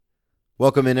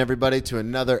Welcome in, everybody, to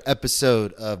another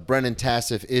episode of Brennan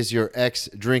Tassif is your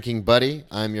ex-drinking buddy.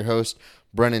 I'm your host,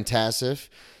 Brennan Tassif.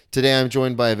 Today I'm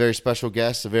joined by a very special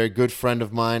guest, a very good friend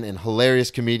of mine and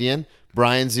hilarious comedian,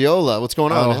 Brian Ziola. What's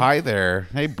going on, man? Hi there.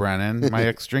 Hey, Brennan, my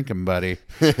ex-drinking buddy.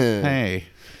 Hey.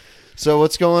 So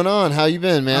what's going on? How you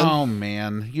been, man? Oh,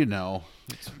 man. You know,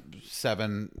 it's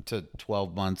 7 to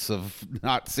 12 months of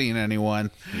not seeing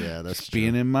anyone. Yeah, that's Just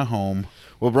being in my home.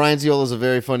 Well, Brian Ziola is a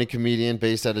very funny comedian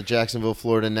based out of Jacksonville,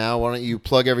 Florida now. Why don't you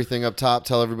plug everything up top,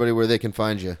 tell everybody where they can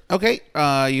find you. Okay.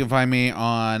 You can find me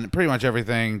on pretty much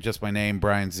everything. Just my name,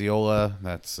 Brian Ziola.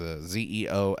 That's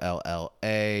Zeolla.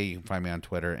 You can find me on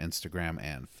Twitter, Instagram,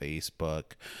 and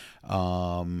Facebook.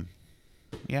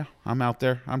 Yeah, I'm out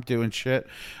there. I'm doing shit.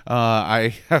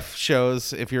 I have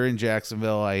shows. If you're in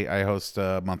Jacksonville, I host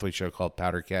a monthly show called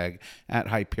Powder Keg at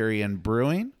Hyperion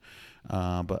Brewing.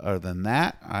 But other than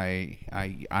that,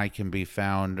 I can be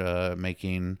found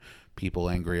making people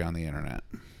angry on the internet.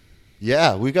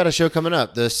 Yeah, we've got a show coming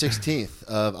up the 16th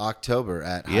of October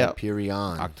at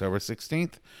Hyperion. October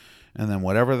 16th. And then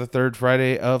whatever the third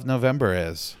Friday of November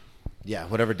is. Yeah,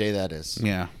 whatever day that is.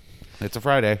 Yeah. It's a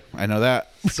Friday. I know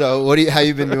that. So how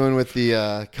you been doing with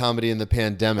the comedy in the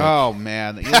pandemic? Oh,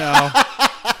 man. You know,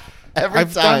 I've time.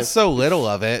 done so little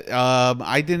of it.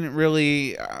 I didn't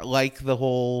really like the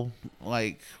whole,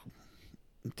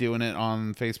 doing it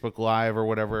on Facebook Live or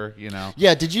whatever, you know.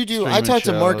 Yeah, did you do... I talked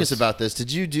to Marcus shows. about this.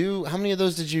 Did you do... How many of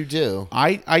those did you do?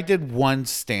 I did one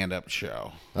stand-up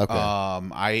show. Okay.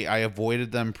 I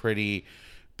avoided them pretty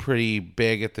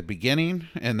big at the beginning,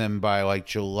 and then by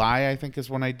July, I think is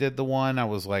when I did the one. I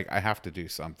was like, I have to do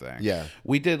something. Yeah.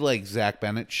 We did Zach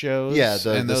Bennett shows. Yeah,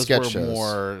 and the those sketch were shows.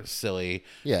 more silly.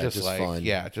 Yeah, just fun.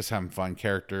 Yeah, just having fun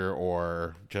character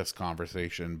or just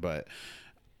conversation. But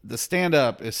the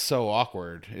stand-up is so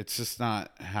awkward. It's just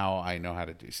not how I know how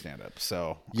to do stand-up.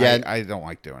 So yeah, I don't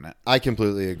like doing it. I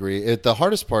completely agree. The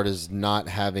hardest part is not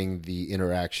having the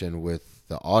interaction with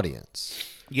the audience.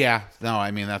 Yeah, no,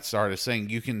 I mean, that's the hardest thing.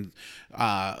 You can,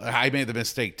 I made the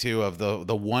mistake too of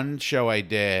the one show I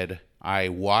did. I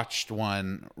watched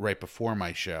one right before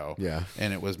my show. Yeah.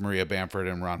 And it was Maria Bamford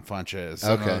and Ron Funches.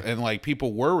 Okay. And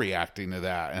people were reacting to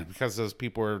that. And because those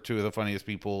people are two of the funniest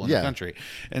people in Yeah. the country.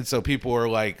 And so people were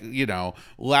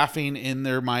laughing in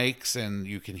their mics, and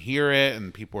you can hear it,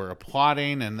 and people are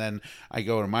applauding. And then I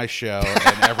go to my show,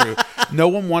 and no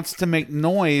one wants to make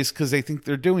noise because they think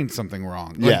they're doing something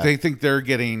wrong. Yeah. They think they're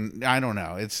getting, I don't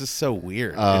know. It's just so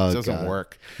weird. Oh, it doesn't God.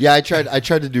 work. Yeah, I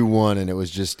tried to do one, and it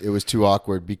was too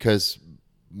awkward because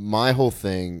my whole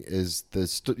thing is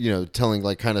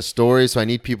telling kind of stories. So I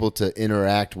need people to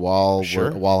interact while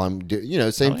I'm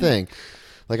doing, same thing.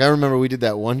 Like I remember we did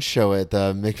that one show at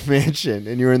the McMansion,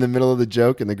 and you were in the middle of the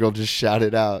joke, and the girl just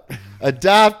shouted out,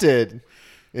 "Adopted,"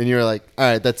 and you were like, "All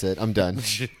right, that's it. I'm done."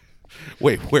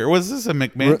 Wait, where was this? A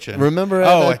McMansion? Remember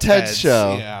at Ted's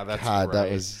show? Yeah, that's God, right.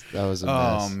 that was a mess.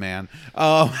 Oh man.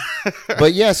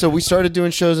 But yeah, so we started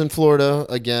doing shows in Florida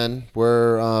again.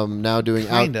 We're now doing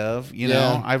kind of. You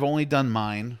know, I've only done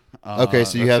mine. Okay,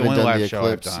 so you that's haven't the only done the live show I've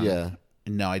Eclipse, done. yeah.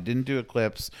 No, I didn't do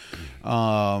Eclipse,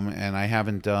 and I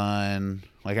haven't done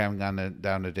I haven't gone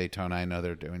down to Daytona. I know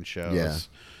they're doing shows. Yeah.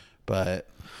 But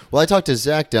well, I talked to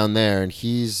Zach down there, and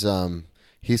he's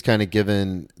kind of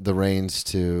given the reins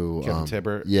to Kevin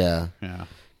Tibbert. Yeah. Yeah.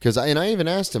 Because I even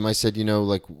asked him. I said,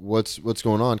 what's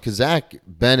going on? Because Zach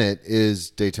Bennett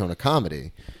is Daytona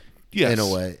Comedy, Yes. in a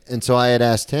way. And so I had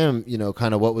asked him,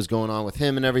 kind of what was going on with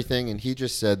him and everything, and he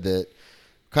just said that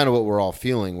kind of what we're all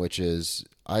feeling, which is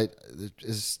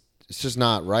it's just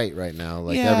not right now.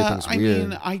 Everything's weird. I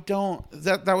mean, I don't.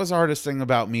 That was the hardest thing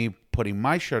about me putting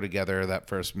my show together that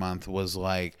first month was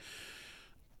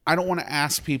I don't want to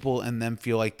ask people and then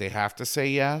feel like they have to say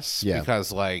yes. Yeah.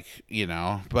 Because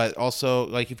but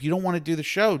also if you don't want to do the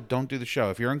show, don't do the show.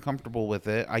 If you're uncomfortable with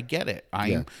it, I get it.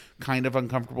 I'm kind of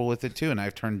uncomfortable with it too. And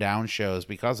I've turned down shows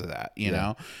because of that, you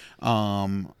know?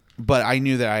 But I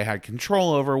knew that I had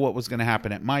control over what was going to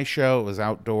happen at my show. It was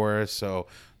outdoors. So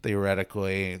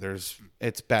theoretically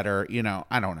it's better,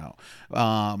 I don't know.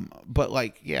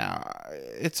 But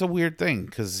it's a weird thing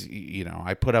because,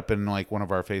 I put up in one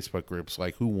of our Facebook groups,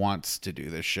 who wants to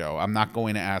do this show? I'm not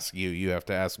going to ask you. You have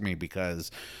to ask me because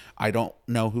I don't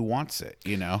know who wants it,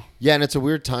 Yeah. And it's a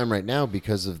weird time right now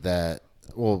because of that.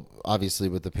 Well, obviously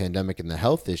with the pandemic and the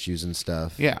health issues and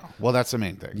stuff. Yeah. Well, that's the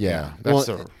main thing. Yeah. That's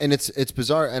and it's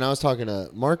bizarre. And I was talking to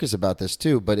Marcus about this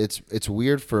too, but it's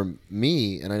weird for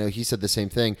me. And I know he said the same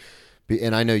thing.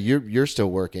 And I know you're still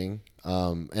working.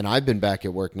 And I've been back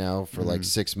at work now for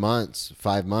 6 months,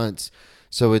 5 months.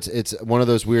 So it's one of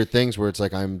those weird things where it's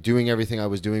I'm doing everything I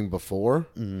was doing before,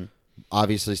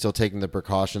 obviously still taking the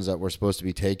precautions that we're supposed to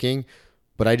be taking,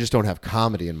 but I just don't have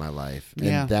comedy in my life.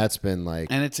 And that's been like...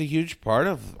 And it's a huge part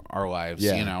of our lives.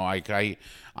 Yeah. You know, like I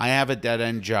have a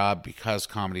dead-end job because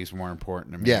comedy is more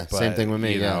important to me. Yeah, same thing with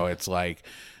me. You know, it's like...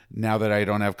 Now that I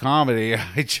don't have comedy,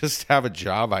 I just have a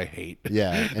job I hate.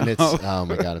 Yeah, and it's oh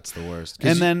my god, it's the worst.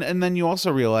 And then you also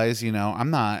realize, you know, I'm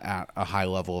not at a high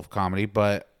level of comedy,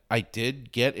 but I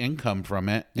did get income from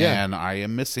it, and I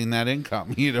am missing that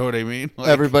income. You know what I mean? Like,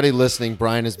 everybody listening,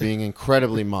 Brian is being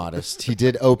incredibly modest. He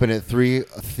did open at 3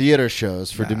 theater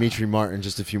shows for Demetri Martin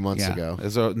just a few months ago.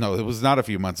 No, it was not a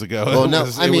few months ago. Well,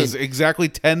 it was exactly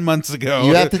 10 months ago.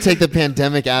 You have to take the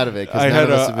pandemic out of it. I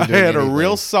had a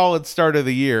real solid start of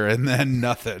the year, and then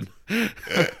nothing.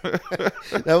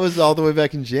 That was all the way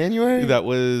back in January? That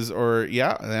was,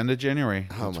 the end of January.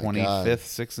 Oh, my 25th, God.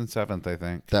 6th, and 7th, I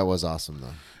think. That was awesome,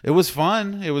 though. It was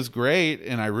fun. It was great.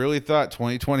 And I really thought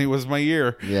 2020 was my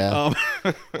year. Yeah.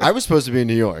 I was supposed to be in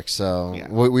New York, so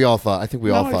we all thought, I think we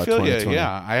all thought 2020.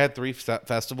 Yeah. I had 3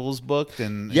 festivals booked.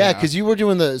 And yeah, because you were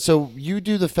doing so you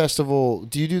do the festival.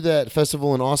 Do you do that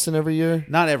festival in Austin every year?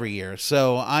 Not every year.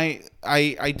 So I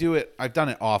do it. I've done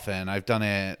it often. I've done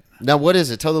it. Now, what is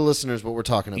it? Tell the listeners what we're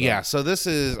talking about. Yeah, so this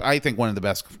is, I think, one of the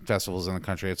best festivals in the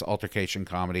country. It's Altercation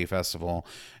Comedy Festival,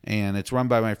 and it's run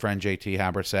by my friend JT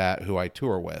Habersat, who I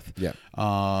tour with. Yeah.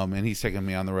 And he's taken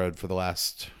me on the road for the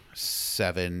last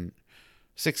 6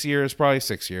 years, probably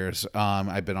 6 years.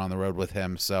 I've been on the road with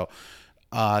him. So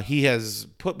he has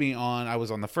put me on. I was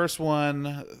on the first one,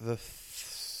 the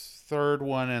third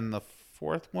one, and the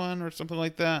fourth one, or something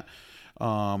like that.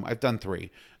 I've done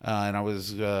 3, and I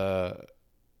was.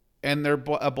 And they're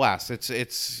a blast.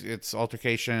 It's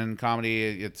altercation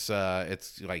comedy. It's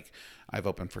like I've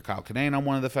opened for Kyle Kinane on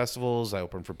one of the festivals. I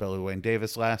opened for Billy Wayne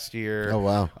Davis last year. Oh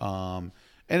wow!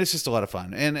 And it's just a lot of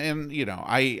fun. And you know,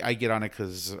 I get on it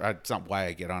because it's not why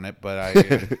I get on it, but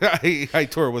I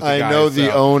tour with the guy. I know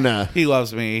the owner. He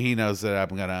loves me. He knows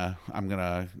that I'm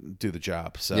gonna do the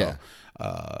job. So yeah.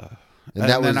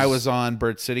 And then I was on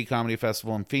Bird City Comedy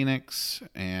Festival in Phoenix,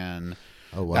 and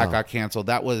that got canceled.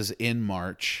 That was in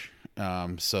March.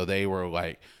 So they were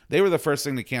the first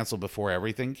thing to cancel before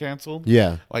everything canceled.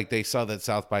 Yeah. Like they saw that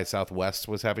South by Southwest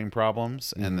was having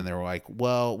problems, and then they were like,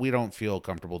 well, we don't feel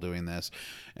comfortable doing this.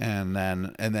 And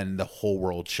then the whole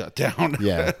world shut down.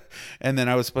 Yeah. And then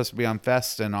I was supposed to be on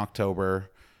Fest in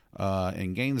October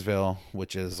in Gainesville,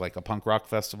 which is like a punk rock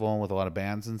festival with a lot of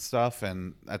bands and stuff,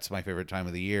 and that's my favorite time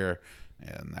of the year,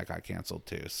 and that got canceled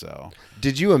too. So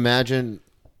did you imagine,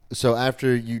 so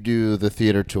after you do the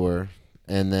theater tour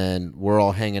and then we're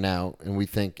all hanging out and we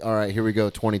think, all right, here we go,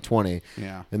 2020.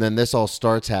 Yeah. And then this all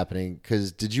starts happening.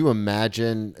 Because did you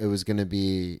imagine it was going to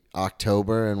be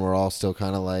October and we're all still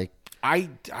kind of like... I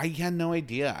had no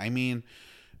idea. I mean,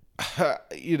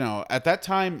 you know, at that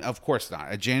time, of course not.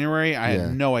 At January, I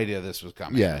had no idea this was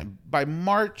coming. Yeah. By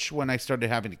March, when I started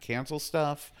having to cancel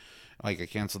stuff, like I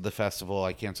canceled the festival,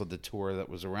 I canceled the tour that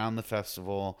was around the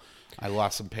festival. I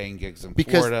lost some paying gigs in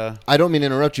Florida. I don't mean to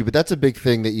interrupt you, but that's a big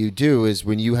thing that you do is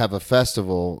when you have a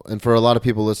festival, and for a lot of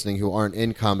people listening who aren't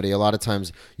in comedy, a lot of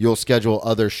times you'll schedule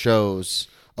other shows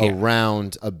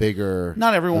around a bigger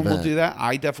Not everyone event. will do that.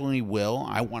 I definitely will.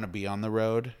 I want to be on the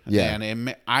road. Yeah.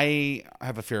 And I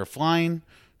have a fear of flying,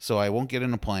 so I won't get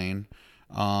in a plane.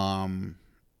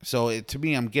 So to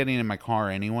me, I'm getting in my car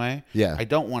anyway. Yeah. I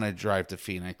don't want to drive to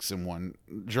Phoenix in one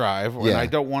drive. And I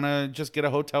don't want to just get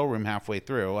a hotel room halfway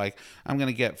through. Like, I'm going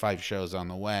to get 5 shows on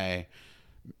the way,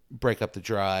 break up the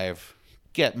drive,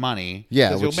 get money. Yeah.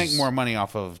 Because you'll make more money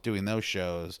off of doing those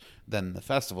shows than the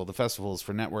festival. The festival is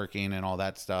for networking and all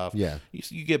that stuff. Yeah.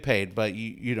 You get paid, but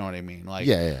you know what I mean. Like,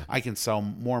 I can sell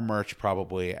more merch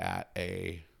probably at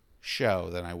a show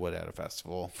than I would at a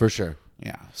festival. For sure.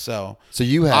 Yeah. So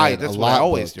you had that's a what lot I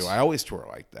always booked. do. I always tour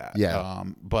like that. Yeah.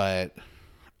 But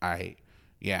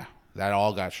that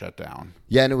all got shut down.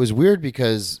 Yeah, and it was weird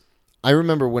because I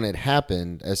remember when it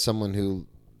happened, as someone who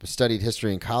studied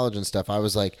history in college and stuff, I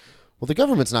was like, well, the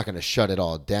government's not going to shut it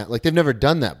all down. Like, they've never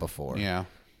done that before. Yeah.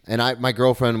 And my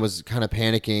girlfriend was kind of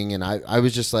panicking, and I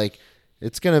was just like,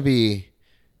 it's going to be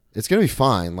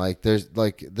fine. Like, there's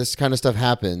like this kind of stuff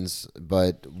happens,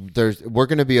 but we're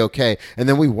going to be okay. And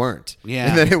then we weren't. Yeah.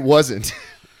 And then it wasn't.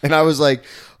 And I was like,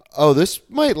 oh, this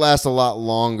might last a lot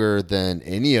longer than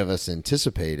any of us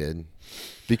anticipated.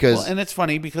 Because and it's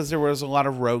funny because there was a lot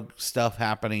of rogue stuff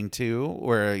happening too,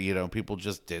 where, you know, people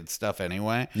just did stuff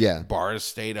anyway. Yeah. Bars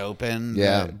stayed open.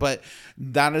 Yeah. But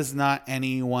that is not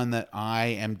anyone that I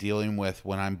am dealing with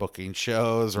when I'm booking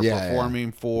shows or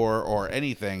performing for or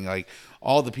anything. Like,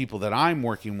 all the people that I'm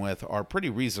working with are pretty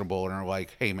reasonable and are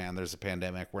like, hey man, there's a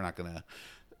pandemic. We're not going to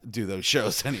do those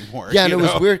shows anymore. Yeah, and it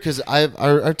was weird because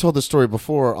I've told the story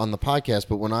before on the podcast,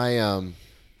 but when I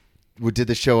we did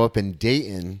the show up in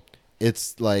Dayton,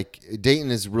 it's like Dayton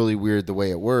is really weird the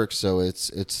way it works. So it's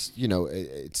it's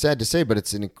sad to say, but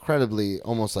it's an incredibly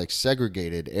almost like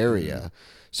segregated area. Mm-hmm.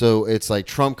 So it's like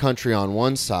Trump country on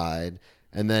one side,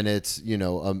 and then it's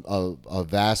a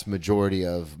vast majority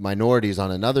of minorities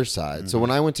on another side. Mm-hmm. So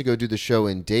when I went to go do the show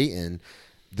in Dayton,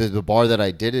 the bar that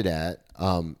I did it at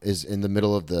is in the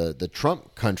middle of the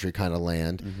Trump country kind of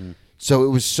land. Mm-hmm. So it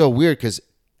was so weird because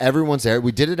everyone's there.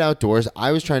 We did it outdoors.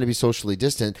 I was trying to be socially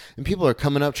distant, and people are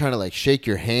coming up trying to like shake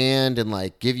your hand and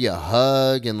like give you a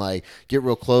hug and like get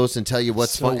real close and tell you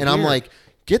what's fun. And I'm like,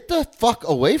 get the fuck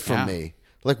away from me.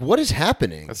 Like, what is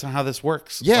happening? That's not how this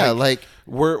works. Yeah, like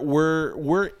we're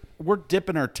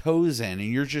dipping our toes in, and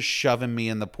you're just shoving me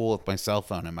in the pool with my cell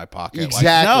phone in my pocket.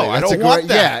 Exactly. Like, no, I don't want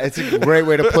that. Yeah, it's a great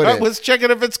way to put it. I was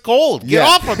checking if it's cold. Get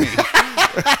off of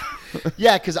me.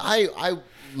 Yeah, because I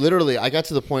literally I got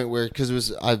to the point where because it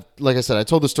was like I said, I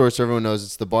told the story so everyone knows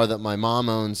it's the bar that my mom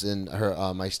owns and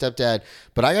her my stepdad.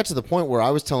 But I got to the point where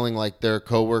I was telling like their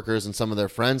coworkers and some of their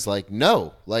friends like,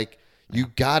 no, like you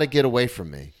got to get away from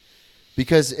me.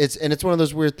 Because it's one of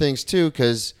those weird things too,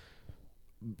 because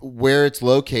where it's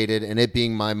located and it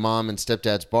being my mom and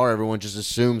stepdad's bar, everyone just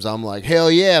assumes I'm like, hell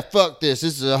yeah, fuck this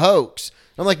is a hoax.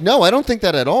 I'm like, no, I don't think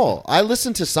that at all. I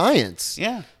listen to science.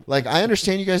 Yeah. Like, I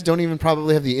understand you guys don't even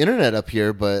probably have the internet up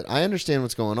here, but I understand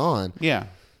what's going on. Yeah.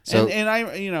 So, and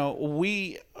I,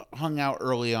 we hung out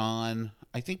early on.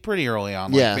 I think pretty early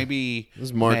on. Like maybe it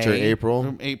was March or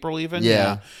April. April even.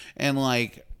 Yeah. And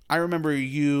like, I remember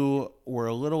you were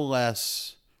a little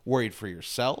less worried for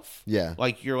yourself. Yeah.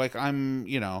 Like I'm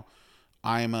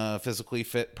a physically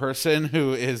fit person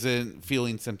who isn't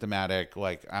feeling symptomatic.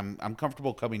 Like I'm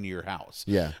comfortable coming to your house.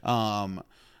 Yeah.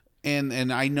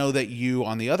 And I know that you,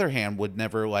 on the other hand, would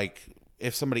never like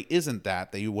if somebody isn't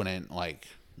that you wouldn't like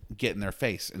get in their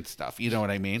face and stuff. You know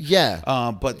what I mean?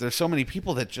 Yeah. But there's so many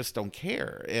people that just don't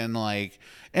care.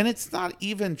 And it's not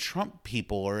even Trump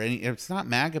people or it's not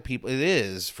MAGA people. It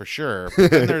is for sure.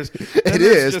 But then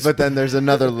but then there's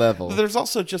another level. There's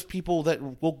also just people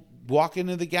that will walk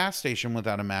into the gas station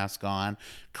without a mask on,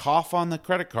 cough on the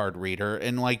credit card reader,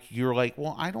 and like you're like,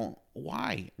 well,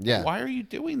 why? Yeah. Why are you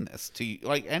doing this to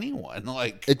like anyone?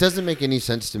 Like it doesn't make any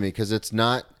sense to me because it's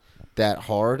not that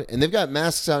hard, and they've got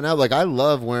masks out now. Like I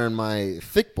love wearing my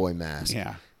thick boy mask.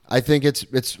 Yeah, I think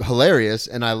it's hilarious,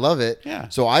 and I love it. Yeah,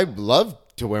 so I love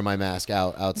to wear my mask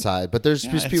outside. But there's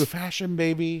just people, fashion,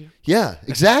 baby. Yeah,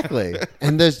 exactly.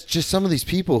 And there's just some of these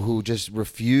people who just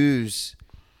refuse.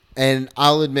 And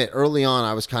I'll admit, early on,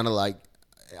 I was kind of like,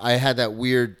 I had that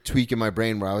weird tweak in my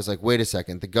brain where I was like, wait a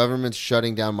second, the government's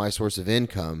shutting down my source of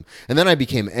income. And then I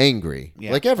became angry,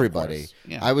 like everybody.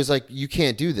 Yeah. I was like, you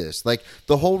can't do this. Like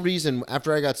the whole reason,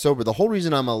 after I got sober, the whole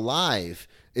reason I'm alive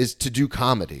is to do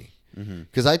comedy.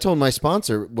 Because I told my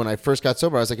sponsor when I first got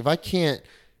sober, I was like,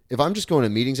 if I'm just going to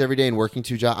meetings every day and working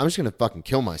 2 jobs, I'm just going to fucking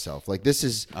kill myself. Like this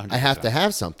is, 100%. I have to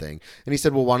have something. And he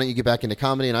said, well, why don't you get back into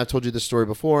comedy? And I've told you this story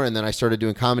before. And then I started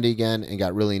doing comedy again and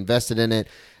got really invested in it.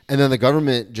 And then the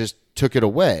government just took it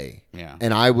away. Yeah.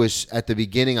 And at the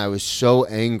beginning, I was so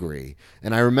angry.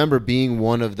 And I remember being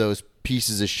one of those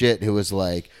pieces of shit who was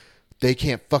like, they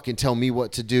can't fucking tell me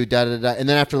what to do, da da da. And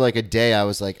then after like a day, I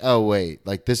was like, oh wait,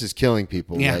 like this is killing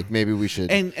people. Yeah. Like maybe we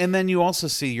should. And then you also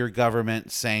see your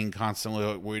government saying constantly,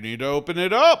 like, we need to open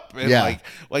it up. And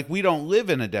like we don't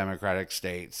live in a democratic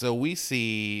state, so we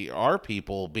see our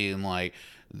people being like,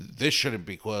 this shouldn't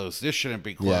be closed. This shouldn't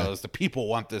be closed. Yeah. The people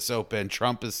want this open.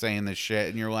 Trump is saying this shit,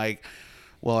 and you're like,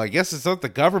 well, I guess it's not the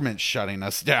government shutting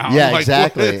us down. Yeah, like,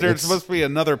 exactly. There must be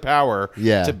another power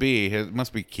to be. It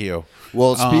must be Q.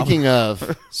 Well, speaking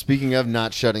of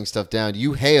not shutting stuff down,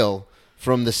 you hail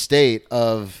from the state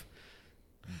of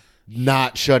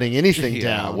not shutting anything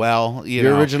down. Well,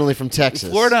 you're originally from Texas.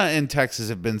 Florida and Texas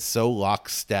have been so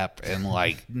lockstep and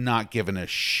like not giving a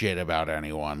shit about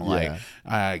anyone.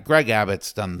 Like Greg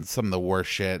Abbott's done some of the worst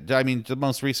shit. I mean, the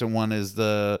most recent one is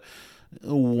the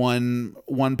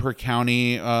one per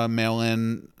county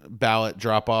mail-in ballot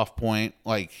drop-off point.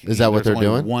 Like, is that what they're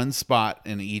doing? One spot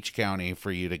in each county for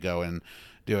you to go and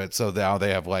do it. So now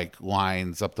they have like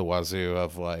lines up the wazoo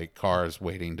of like cars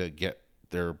waiting to get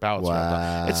their ballots.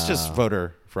 Wow. It's just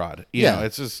voter fraud. You know,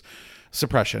 it's just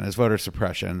suppression. It's voter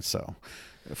suppression. So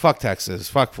fuck Texas,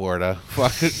 fuck Florida,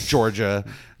 fuck Georgia.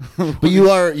 But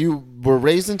you were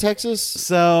raised in Texas?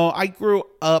 So I grew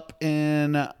up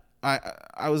in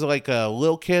I was like a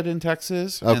little kid in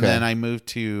Texas, and then I moved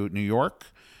to New York,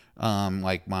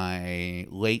 like my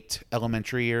late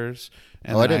elementary years,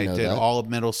 and then I did all of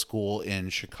middle school in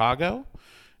Chicago,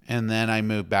 And then I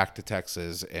moved back to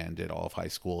Texas and did all of high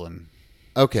school and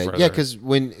Okay, further. yeah,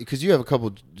 because you have a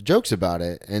couple jokes about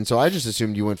it, and so I just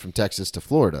assumed you went from Texas to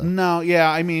Florida. No, yeah,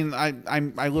 I mean, I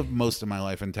lived most of my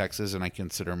life in Texas, and I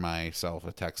consider myself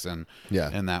a Texan. Yeah.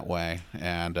 In that way,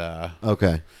 and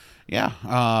Okay.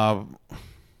 yeah,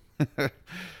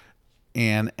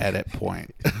 and edit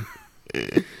point.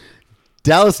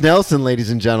 Dallas Nelson, ladies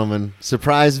and gentlemen,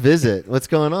 surprise visit. What's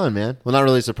going on, man? Well, not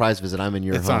really a surprise visit. I'm in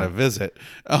your It's home. not a visit.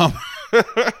 Why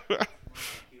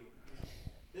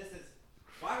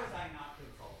was I not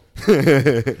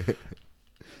consulted?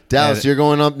 Dallas, Edit. you're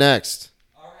going up next.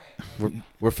 All right.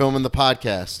 We're filming the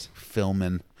podcast.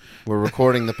 Filming. We're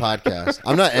recording the podcast.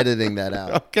 I'm not editing that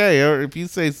out. Okay, or if you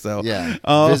say so. Yeah.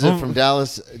 Visit from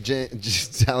Dallas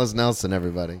Nelson,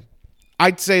 everybody.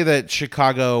 I'd say that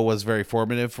Chicago was very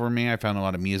formative for me. I found a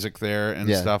lot of music there and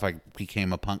Yeah. stuff. I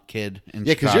became a punk kid in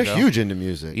Yeah, because Chicago. you're huge into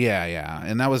music. Yeah,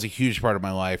 and that was a huge part of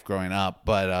my life growing up.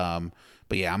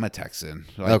 But yeah, I'm a Texan.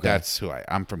 Like, Okay. that's who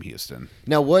I'm from Houston.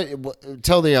 Now, what?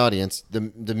 Tell the audience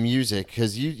the music,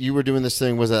 because you were doing this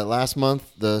thing. Was that last month?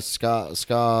 The ska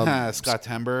Scott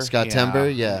Timber. Scott Timber,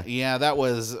 yeah. Yeah, that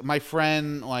was my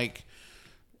friend. Like,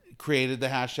 created the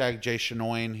hashtag Jay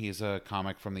Shanoin. He's a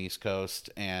comic from the East Coast,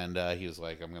 and he was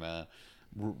like, I'm gonna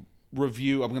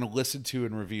review. I'm gonna listen to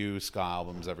and review ska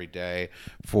albums every day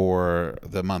for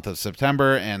the month of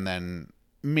September, and then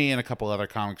me and a couple other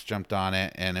comics jumped on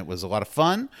it, and it was a lot of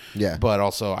fun. Yeah. But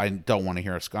also, I don't want to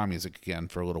hear ska music again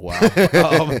for a little while.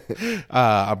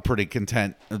 I'm pretty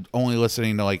content only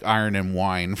listening to like Iron and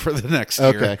Wine for the next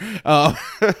year.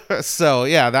 Okay. So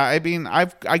yeah,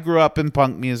 I grew up in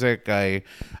punk music.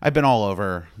 I've been all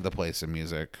over the place in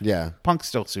music. Yeah. Punk's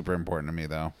still super important to me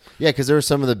though. Yeah, because there was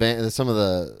some of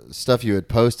the stuff you had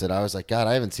posted. I was like, God,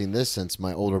 I haven't seen this since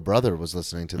my older brother was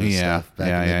listening to this stuff back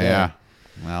in the day. Yeah.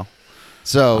 Well,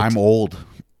 So I'm old.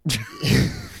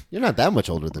 you're not that much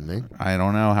older than me. I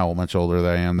don't know how much older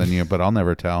I am than you, but I'll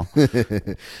never tell.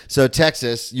 So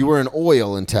Texas, you were in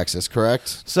oil in Texas,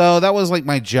 correct? So that was like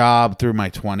my job through my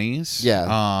 20s.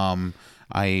 Yeah.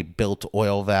 I built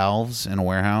oil valves in a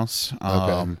warehouse.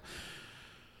 Okay.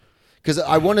 Because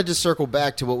I wanted to circle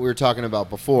back to what we were talking about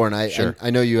before, and Sure. I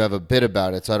know you have a bit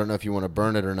about it, so I don't know if you want to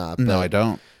burn it or not. No, but- I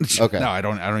don't. Okay. No, I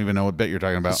don't even know what bit you're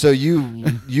talking about. So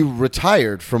you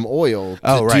retired from oil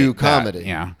to do comedy.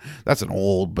 Yeah. That's an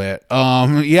old bit.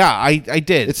 Yeah, I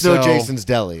did. It's no Jason's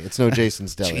Deli. It's no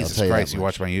Jason's Deli. Jesus I'll tell you Christ, that you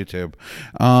much. watch my YouTube.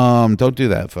 Don't do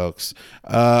that, folks.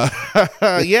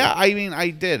 Yeah, I mean, I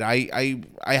did. I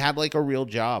had like a real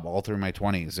job all through my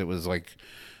 20s. It was like,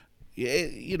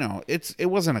 it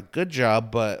wasn't a good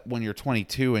job, but when you're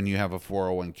 22 and you have a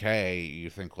 401k, you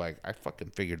think like, I fucking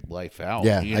figured life out.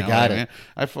 Yeah, you I know got what it. mean?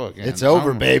 I fucking, It's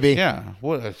over, baby. Yeah,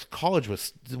 what college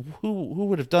was? Who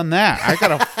would have done that? I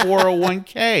got a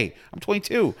 401k. I'm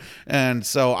 22, and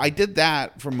so I did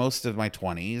that for most of my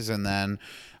 20s, and then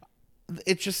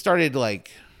it just started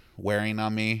like wearing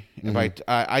on me. If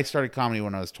I started comedy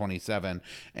when I was 27,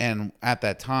 and at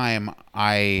that time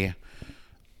I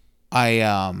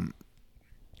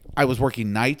was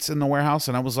working nights in the warehouse,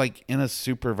 and I was like in a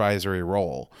supervisory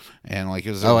role, and like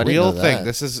it was a I didn't real know thing. that.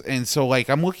 This is, and so like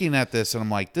I'm looking at this, and I'm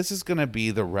like, this is gonna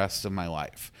be the rest of my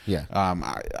life. Yeah.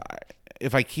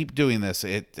 If I keep doing this,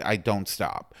 I don't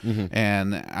stop. Mm-hmm.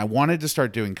 And I wanted to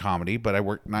start doing comedy, but I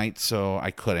worked nights, so I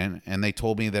couldn't. And they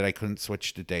told me that I couldn't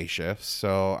switch to day shifts.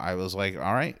 So I was like,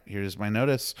 all right, here's my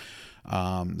notice.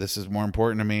 This is more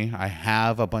important to me. I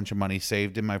have a bunch of money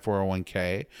saved in my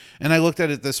 401k. And I looked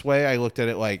at it this way. I looked at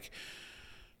it like,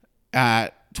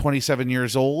 at 27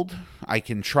 years old, I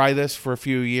can try this for a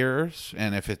few years.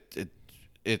 And if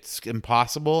it's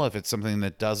impossible, if it's something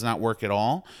that does not work at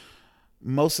all,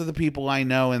 most of the people I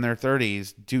know in their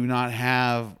 30s do not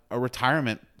have a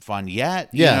retirement fund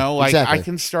yet. Yeah, you know, like exactly. I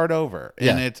can start over.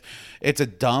 Yeah. And it's a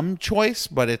dumb choice,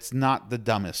 but it's not the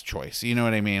dumbest choice. You know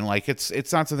what I mean? Like it's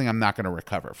not something I'm not going to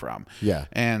recover from. Yeah.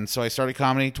 And so I started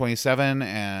comedy 27,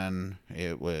 and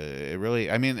it really,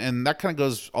 I mean, and that kind of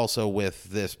goes also with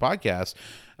this podcast.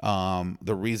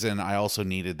 The reason I also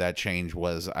needed that change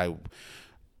was I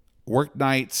worked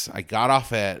nights. I got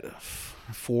off at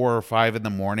 4 or 5 in the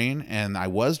morning, and I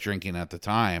was drinking at the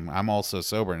time. I'm also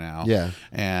sober now. Yeah.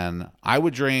 And I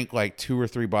would drink like 2 or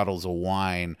 3 bottles of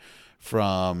wine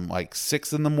from like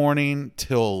 6 in the morning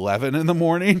till 11 in the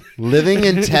morning. Living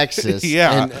in Texas.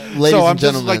 Yeah. And ladies so I'm and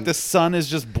gentlemen, just like, the sun is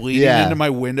just bleeding Yeah. into my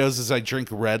windows as I drink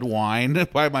red wine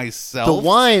by myself.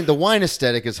 the wine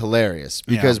aesthetic is hilarious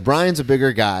because Yeah. Brian's a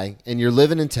bigger guy and you're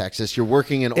living in Texas. You're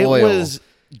working in It oil. was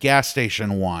gas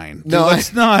station wine. Dude, No,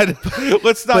 let's not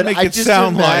make I it just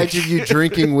sound imagine like you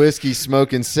drinking whiskey,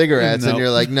 smoking cigarettes, and Nope. you're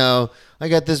like, no, I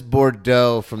got this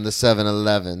Bordeaux from the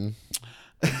 7-Eleven.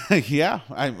 yeah,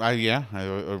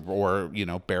 or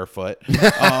barefoot.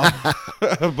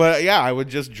 But yeah, I would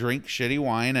just drink shitty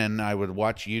wine and I would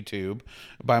watch YouTube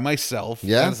by myself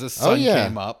Yeah. as the sun yeah.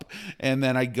 came up, and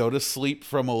then I'd go to sleep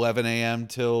from 11 a.m.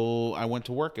 till I went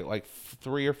to work at like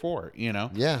 3 or 4. Yeah.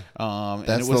 And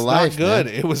That's it was the life, not good.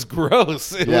 man. It was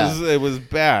gross. It Yeah. was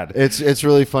bad. It's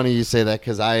really funny you say that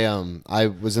because I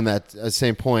was in that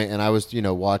same point and I was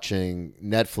watching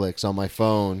Netflix on my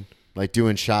phone, like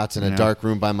doing shots in a dark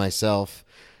room by myself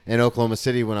in Oklahoma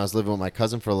City when I was living with my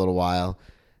cousin for a little while.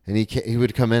 And he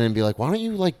would come in and be like, why don't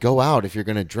you like go out if you're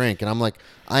going to drink? And I'm like,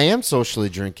 I am socially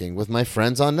drinking with my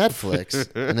friends on Netflix.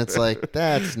 And it's like,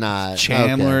 that's not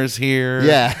Chandler's okay. here.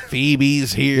 Yeah.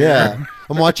 Phoebe's here. Yeah.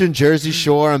 I'm watching Jersey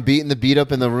Shore. I'm beating the beat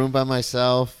up in the room by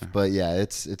myself. But yeah,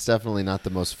 it's definitely not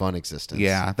the most fun existence.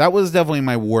 Yeah, that was definitely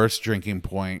my worst drinking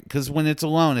point because when it's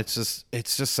alone, it's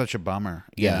just such a bummer,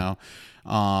 you know.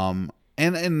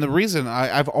 And the reason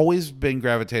I've always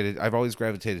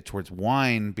gravitated towards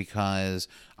wine because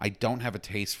I don't have a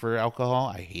taste for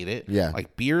alcohol. I hate it. Yeah.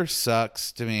 Like beer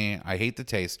sucks to me. I hate the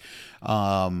taste.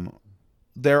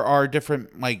 There are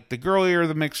different, like the girlier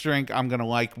the mixed drink, I'm gonna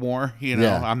like more.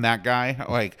 Yeah. I'm that guy.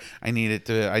 Like I need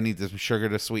the sugar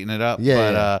to sweeten it up.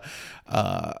 Yeah,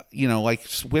 But like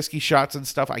whiskey shots and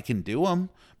stuff, I can do them.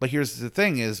 But here's the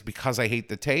thing: is because I hate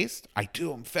the taste, I do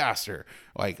them faster.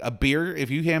 Like a beer,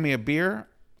 if you hand me a beer,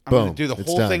 I'm Boom, gonna do the it's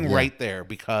whole done, thing yeah. right there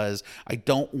because I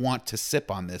don't want to sip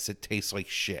on this. It tastes like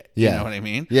shit. Yeah. You know what I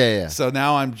mean? Yeah. So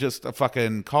now I'm just a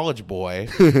fucking college boy,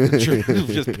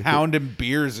 just pounding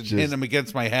beers and hitting them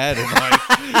against my head and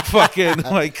like fucking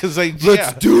like because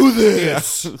Let's do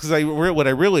this. because what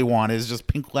I really want is just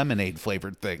pink lemonade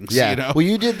flavored things. Yeah. You know? Well,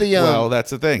 you did the well,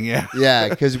 that's the thing. Yeah. yeah,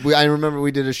 because I remember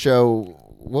we did a show.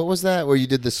 What was that? Where you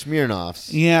did the Smirnoffs?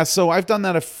 Yeah, so I've done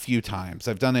that a few times.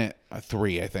 I've done it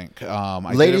 3, I think. I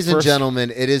did Ladies it and first- gentlemen,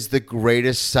 it is the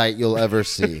greatest sight you'll ever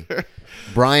see.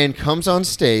 Brian comes on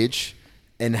stage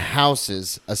and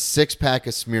houses a 6-pack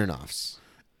of Smirnoffs.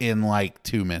 in like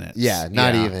 2 minutes. Yeah,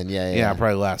 not even. Yeah.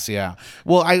 probably less. Yeah.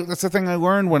 Well, that's the thing I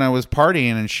learned when I was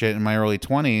partying and shit in my early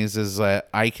 20s is that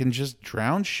I can just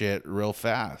drown shit real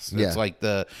fast. Yeah. It's like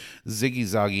the Ziggy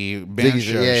Zoggy band Ziggy-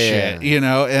 show yeah, shit,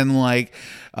 yeah. and like,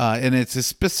 and it's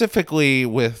specifically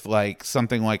with like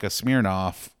something like a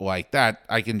Smirnoff like that.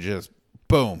 I can just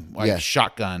boom, like Yeah.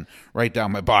 shotgun right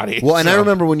down my body. Well, and I So-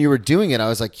 remember when you were doing it, I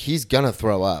was like, he's gonna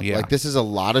throw up. Yeah. Like this is a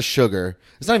lot of sugar.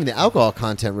 It's not even the alcohol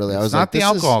content, really. I was It's like, not the this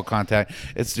is- alcohol content.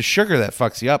 It's the sugar that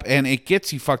fucks you up. And it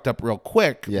gets you fucked up real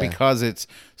quick Yeah. because it's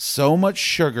so much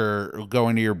sugar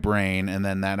going to your brain and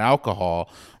then that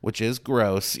alcohol, which is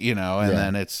gross, and Yeah.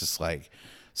 then it's just like,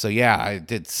 so yeah, I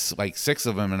did like 6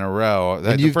 of them in a row.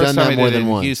 The you've first done time that I more did it than in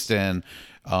once. Houston,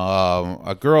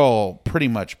 a girl pretty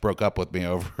much broke up with me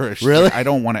over it. Really? I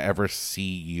don't want to ever see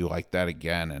you like that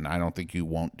again, and I don't think you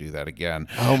won't do that again.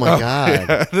 Oh my God.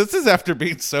 Yeah. This is after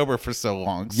being sober for so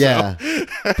long. So. Yeah,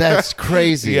 that's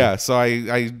crazy. Yeah, so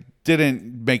I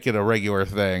didn't make it a regular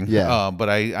thing. Yeah. But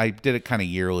I did it kind of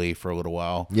yearly for a little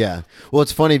while. Yeah. Well,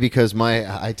 it's funny because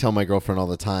I tell my girlfriend all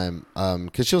the time,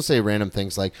 because she'll say random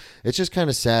things like, it's just kind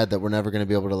of sad that we're never going to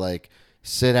be able to like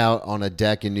sit out on a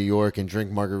deck in New York and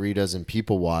drink margaritas and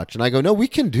people watch. And I go, no, we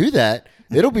can do that.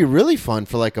 It'll be really fun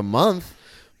for like a month.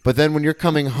 But then when you're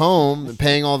coming home and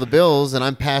paying all the bills and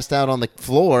I'm passed out on the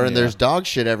floor and there's dog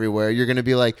shit everywhere, you're going to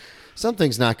be like,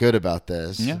 something's not good about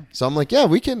this. Yeah. So I'm like, yeah,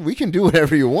 we can do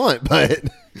whatever you want, but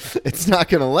it's not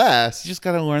going to last. You just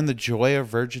got to learn the joy of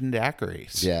virgin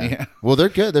daiquiris. Yeah. Well, they're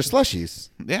good. They're slushies.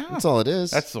 Yeah. That's all it is.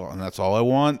 That's all I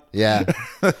want. Yeah.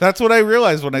 That's what I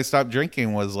realized when I stopped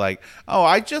drinking was like, oh,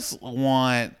 I just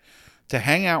want to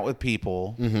hang out with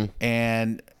people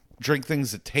and drink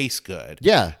things that taste good.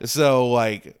 Yeah. So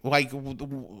like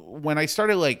when I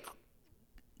started like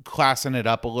classing it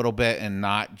up a little bit and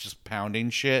not just pounding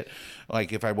shit,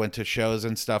 like if I went to shows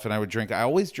and stuff and I would drink, I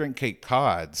always drink Cape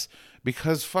Cods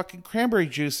because fucking cranberry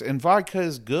juice and vodka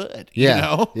is good. Yeah. You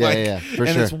know? Yeah, for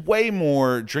and sure. it's way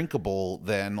more drinkable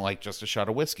than like just a shot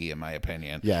of whiskey, in my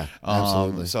opinion. Yeah,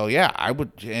 absolutely. So yeah, I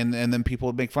would, and then people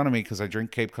would make fun of me because I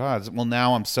drink Cape Cods. Well,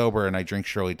 now I'm sober and I drink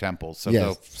Shirley Temple, so Yes.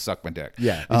 go suck my dick.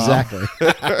 Yeah, exactly.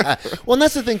 Well, and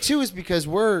that's the thing too, is because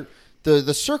we're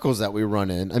the circles that we run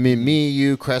in. I mean, me,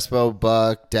 you, Crespo,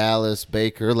 Buck, Dallas,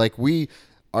 Baker, like we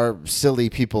are silly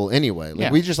people anyway. Like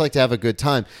Yeah. we just like to have a good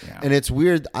time. Yeah. And it's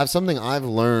weird. Something I've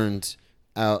learned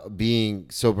being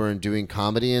sober and doing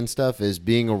comedy and stuff is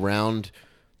being around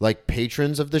like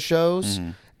patrons of the shows.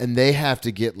 and they have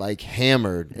to get like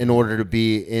hammered in order to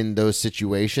be in those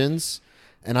situations.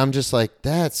 And I'm just like,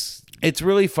 it's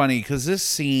really funny because this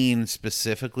scene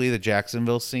specifically, the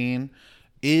Jacksonville scene,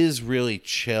 is really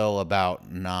chill about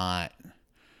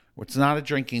it's not a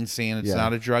drinking scene. It's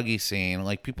not a druggy scene.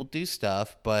 Like, people do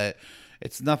stuff, but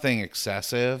it's nothing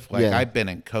excessive. Like, I've been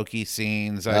in cokey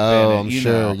scenes. I'm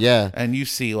sure. Yeah. And you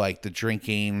see, like, the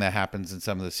drinking that happens in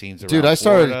some of the scenes around Dude, I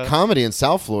started Florida. comedy in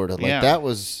South Florida. Like, that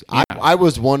was... I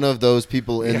was one of those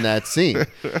people in that scene.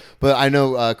 But I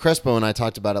know Crespo and I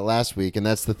talked about it last week, and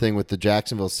that's the thing with the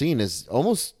Jacksonville scene is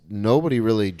almost nobody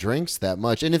really drinks that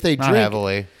much. And if they Not drink...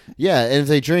 heavily. Yeah, and if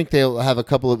they drink, they'll have a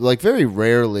couple of... Like, very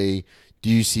rarely... do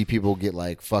you see people get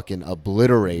like fucking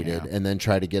obliterated and then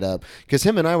try to get up? Because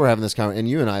him and I were having this conversation, and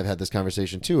you and I have had this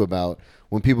conversation too about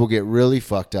when people get really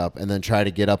fucked up and then try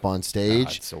to get up on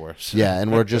stage. It's the worst. Yeah,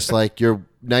 and we're just like, you're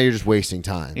just wasting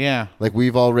time. Yeah. Like,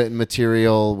 we've all written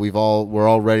material, we're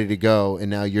all ready to go,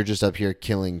 and now you're just up here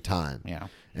killing time. Yeah.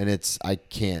 And I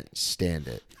can't stand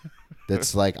it.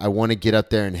 That's like, I want to get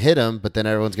up there and hit him, but then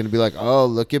everyone's going to be like, oh,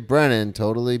 look at Brennan,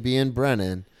 totally being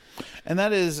Brennan. And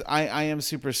that is, I'm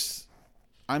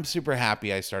super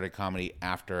happy I started comedy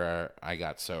after I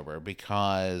got sober,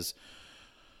 because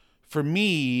for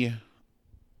me,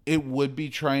 it would be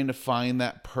trying to find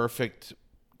that perfect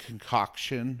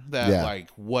concoction that like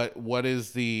what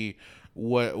is the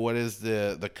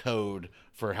code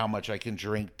for how much I can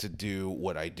drink to do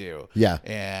what I do. Yeah.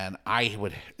 And I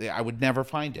would never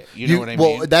find it. You know what I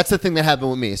mean? Well, that's the thing that happened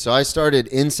with me. So I started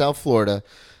in South Florida,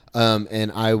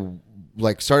 and I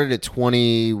like started at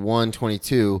 21,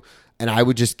 22, and I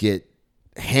would just get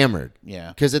hammered. Yeah.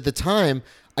 Because at the time,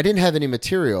 I didn't have any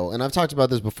material. And I've talked about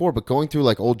this before, but going through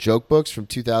like old joke books from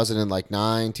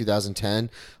 2009, 2010,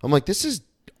 I'm like, this is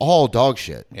all dog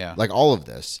shit. Yeah. Like, all of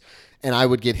this. And I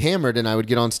would get hammered, and I would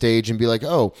get on stage and be like,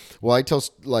 oh, well, I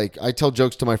tell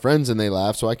jokes to my friends and they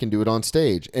laugh, so I can do it on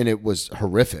stage. And it was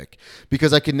horrific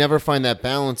because I could never find that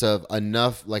balance of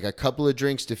enough, like a couple of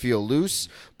drinks to feel loose,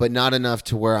 but not enough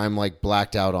to where I'm like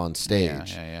blacked out on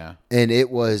stage. Yeah. And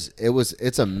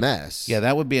it's a mess. Yeah,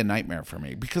 that would be a nightmare for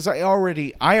me because I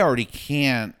already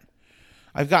can't.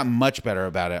 I've gotten much better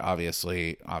about it.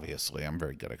 Obviously, I'm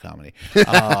very good at comedy.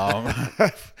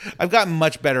 I've gotten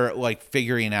much better at like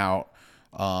figuring out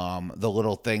the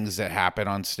little things that happen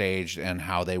on stage and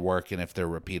how they work and if they're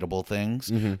repeatable things.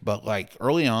 Mm-hmm. But like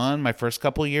early on, my first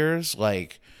couple of years,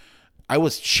 like I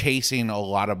was chasing a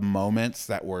lot of moments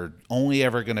that were only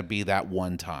ever going to be that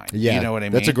one time. Yeah, you know what I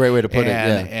mean? That's a great way to put it.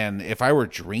 Yeah. And if I were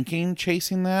drinking,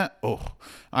 chasing that,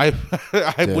 I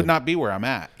would not be where I'm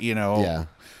at. You know? Yeah.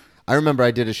 I remember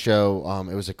I did a show.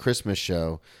 It was a Christmas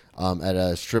show at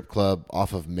a strip club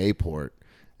off of Mayport,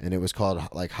 and it was called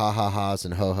like Ha Ha Ha's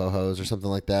and Ho Ho Ho's or something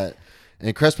like that.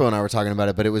 And Crespo and I were talking about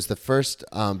it, but it was the first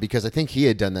because I think he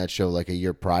had done that show like a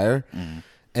year prior,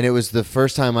 and it was the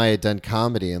first time I had done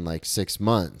comedy in like 6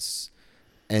 months.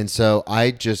 And so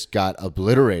I just got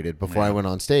obliterated before I went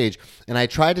on stage, and I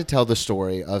tried to tell the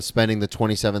story of spending the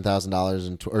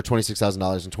 $27,000 or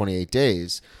 $26,000 in 28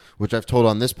 days, which I've told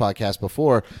on this podcast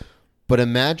before. But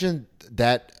imagine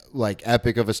that like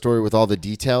epic of a story with all the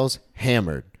details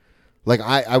hammered. Like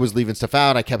I was leaving stuff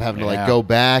out. I kept having to like go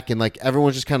back, and like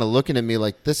everyone's just kind of looking at me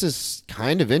like, this is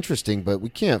kind of interesting, but we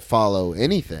can't follow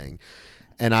anything.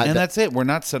 And that's it. We're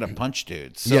not set up punch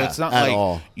dudes. So it's not like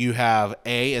all. You have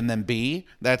A and then B.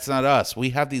 That's not us.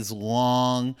 We have these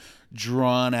long,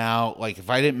 drawn out, like if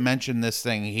I didn't mention this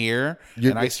thing here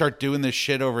and I start doing this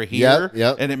shit over here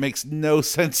and it makes no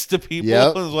sense to people.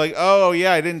 It's like, oh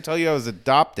yeah, I didn't tell you I was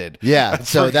adopted. Yeah.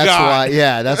 So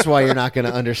that's why you're not going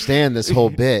to understand this whole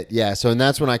bit. Yeah. So, and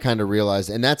that's when I kind of realized,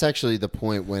 and that's actually the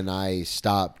point when I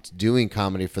stopped doing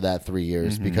comedy for that 3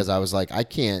 years because I was like, I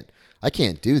can't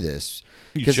do this.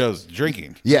 You chose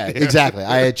drinking. Yeah, exactly.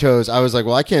 I was like,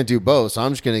 well, I can't do both, so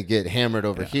I'm just going to get hammered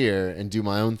over here and do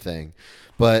my own thing.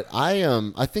 But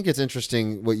I think it's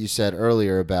interesting what you said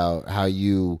earlier about how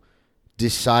you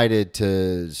decided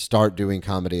to start doing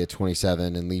comedy at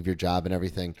 27 and leave your job and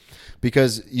everything,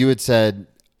 because you had said,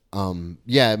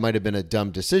 it might have been a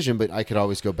dumb decision, but I could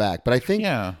always go back. But I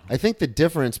think the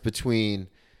difference between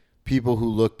people who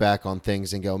look back on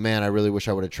things and go, man, I really wish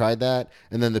I would have tried that,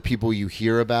 and then the people you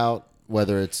hear about,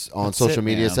 whether it's on social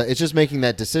media, it's just making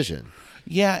that decision.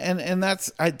 Yeah, and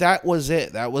that was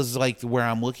it. That was like where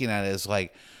I'm looking at it is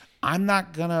like, I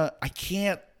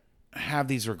can't have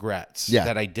these regrets Yeah.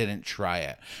 that I didn't try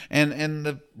it. And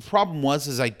the problem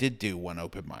is I did do one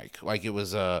open mic. Like it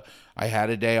was I had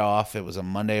a day off. It was a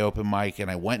Monday open mic, and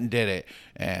I went and did it.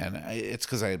 And it's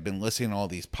because I had been listening to all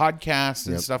these podcasts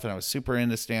and stuff, and I was super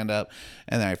into stand up.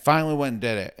 And then I finally went and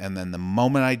did it. And then the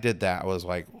moment I did that, I was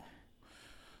like,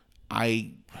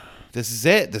 this is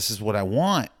it. This is what I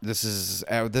want. This is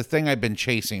the thing I've been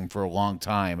chasing for a long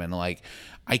time. And like,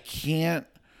 I can't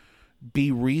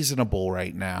be reasonable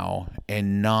right now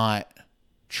and not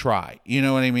try. You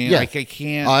know what I mean? Yeah. Like I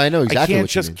can't. I know exactly I can't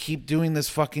what you just mean. keep doing this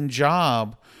fucking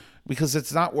job because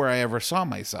it's not where I ever saw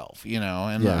myself. You know,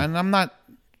 and Yeah. and I'm not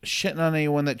shitting on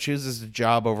anyone that chooses a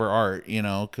job over art. You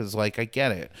know, because like I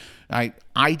get it.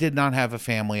 I did not have a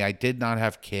family. I did not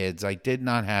have kids. I did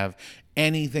not have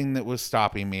anything that was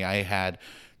stopping me. I had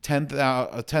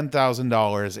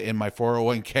 $10,000 in my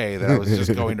 401k that I was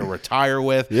just going to retire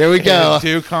with. Here we go.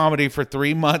 Do comedy for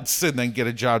 3 months and then get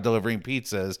a job delivering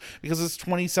pizzas because it's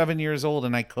 27 years old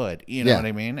and I could. You know Yeah. what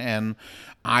I mean? And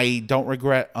I don't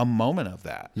regret a moment of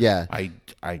that. Yeah. I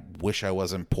wish I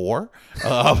wasn't poor,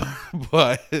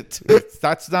 but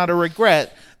that's not a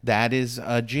regret. That is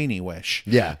a genie wish.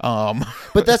 Yeah.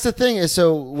 But that's the thing is,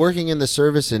 so working in the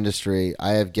service industry,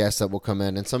 I have guests that will come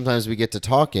in, and sometimes we get to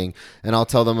talking, and I'll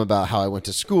tell them about how I went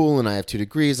to school, and I have 2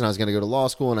 degrees, and I was going to go to law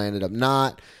school, and I ended up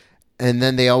not. And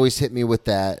then they always hit me with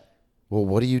that, well,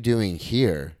 what are you doing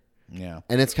here? Yeah.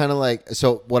 And it's kind of like,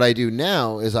 so what I do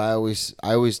now is I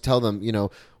always tell them, you know,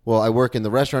 well, I work in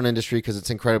the restaurant industry because it's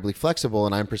incredibly flexible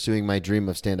and I'm pursuing my dream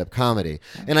of stand-up comedy.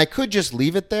 And I could just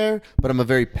leave it there, but I'm a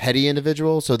very petty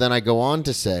individual. So then I go on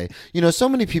to say, you know, so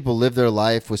many people live their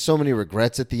life with so many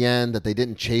regrets at the end that they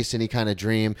didn't chase any kind of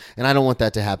dream. And I don't want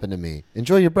that to happen to me.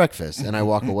 Enjoy your breakfast. And I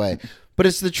walk away. But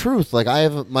it's the truth. Like I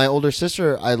have my older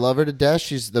sister. I love her to death.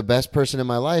 She's the best person in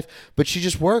my life, but she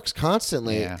just works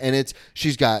constantly. Yeah. And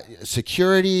she's got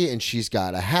security and she's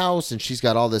got a house and she's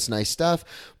got all this nice stuff.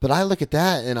 But I look at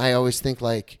that and I always think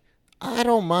like, I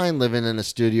don't mind living in a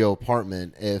studio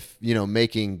apartment if, you know,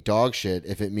 making dog shit,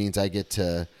 if it means I get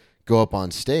to go up on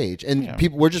stage. And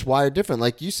people, we're just wired different.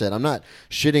 Like you said, I'm not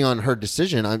shitting on her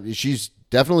decision. She's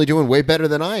definitely doing way better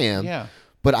than I am. Yeah.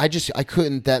 But I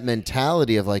couldn't, that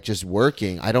mentality of like just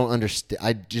working. I don't understand.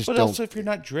 I just But don't. also, if you're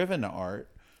not driven to art,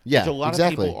 Yeah, which a lot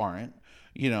exactly. of people aren't,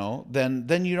 you know,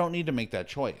 then you don't need to make that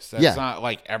choice. That's Yeah. not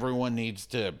like everyone needs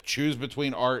to choose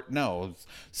between art. No,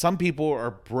 some people are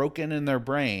broken in their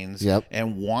brains Yep.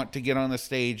 and want to get on the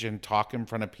stage and talk in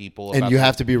front of people. And you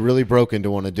have to be really broken to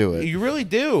want to do it. You really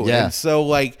do. Yeah. And so,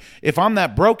 like, if I'm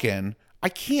that broken, I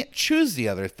can't choose the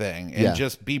other thing and Yeah.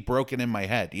 just be broken in my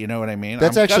head. You know what I mean?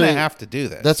 That's I'm actually- gonna have to do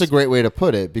this. That's a great way to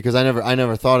put it because I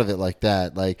never thought of it like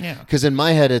that. Like, Yeah. because in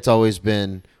my head it's always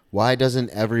been, why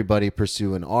doesn't everybody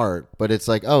pursue an art? But it's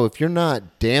like, oh, if you're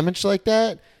not damaged like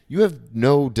that, you have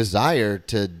no desire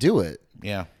to do it.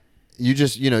 yeah. You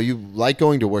just, you know, you like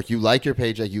going to work, you like your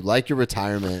paycheck, you like your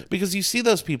retirement. Because you see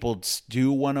those people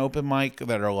do one open mic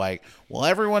that are like, well,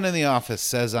 everyone in the office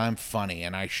says I'm funny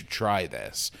and I should try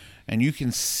this. And you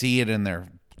can see it in their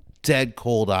dead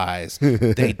cold eyes.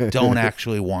 They don't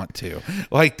actually want to.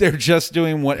 Like they're just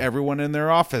doing what everyone in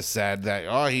their office said that,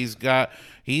 oh, he's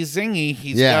zingy.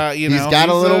 He's got, you know, he's got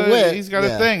a little wit. He's got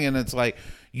Yeah. a thing. And it's like,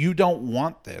 you don't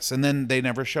want this. And then they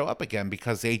never show up again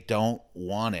because they don't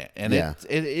want it. And Yeah.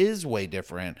 it is way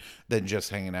different than just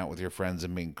hanging out with your friends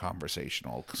and being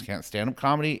conversational. Because stand-up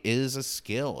comedy is a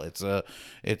skill.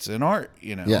 It's an art,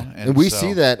 you know. Yeah. And we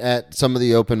see that at some of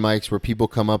the open mics where people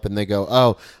come up and they go,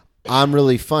 oh, I'm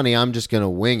really funny. I'm just going to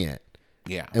wing it.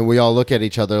 Yeah. And we all look at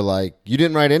each other like, you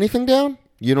didn't write anything down?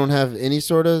 You don't have any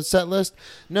sort of set list?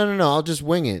 No, I'll just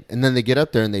wing it. And then they get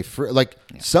up there and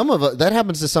some of us, that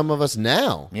happens to some of us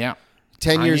now. Yeah.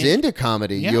 10 I years mean- into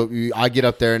comedy, Yeah. I get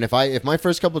up there and if my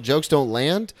first couple jokes don't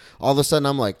land, all of a sudden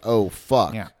I'm like, oh,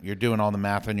 fuck. Yeah. You're doing all the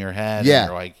math in your head. Yeah. And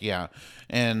you're like, yeah.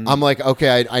 And I'm like,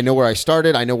 okay, I know where I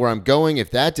started. I know where I'm going.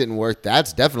 If that didn't work,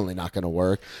 that's definitely not going to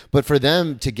work. But for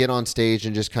them to get on stage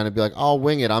and just kind of be like, I'll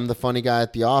wing it. I'm the funny guy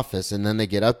at the office. And then they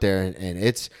get up there and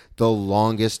it's the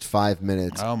longest 5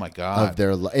 minutes oh my God. of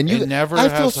their life. And It never I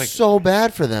feel has, like- so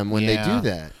bad for them when they Yeah. do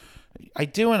that. I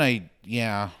do, and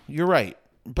yeah, you're right.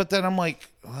 But then I'm like,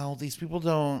 well, these people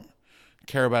don't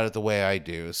care about it the way I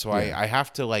do. So I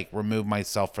have to like remove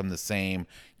myself from the same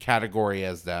category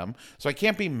as them. So I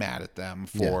can't be mad at them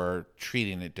for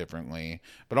treating it differently.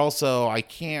 But also I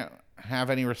can't have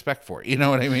any respect for. You know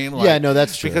what I mean? Yeah, no,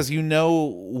 that's true. Because you know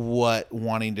what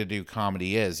wanting to do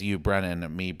comedy is. You, Brennan,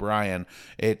 and me, Brian.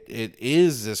 It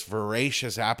is this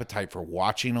voracious appetite for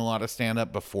watching a lot of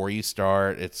stand-up before you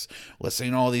start. It's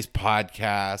listening to all these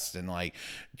podcasts and like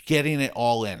getting it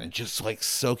all in and just like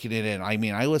soaking it in. I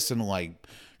mean, I listen to like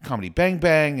Comedy Bang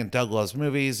Bang and Doug Loves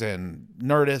Movies and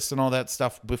Nerdist and all that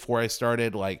stuff before I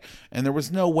started, like, and there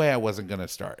was no way I wasn't going to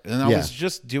start. And I was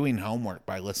just doing homework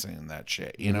by listening to that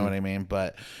shit. You know what I mean?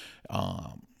 But,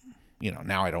 you know,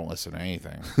 now I don't listen to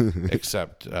anything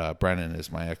except Brennan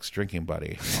is my ex-drinking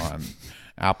buddy on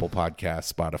Apple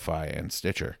Podcasts, Spotify, and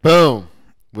Stitcher. Boom.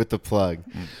 With the plug.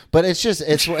 But it's just,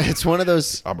 it's one of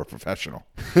those. I'm a professional.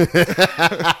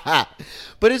 But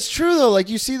it's true, though. Like,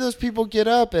 you see those people get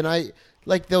up and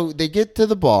they get to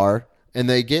the bar and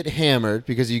they get hammered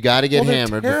because you got to get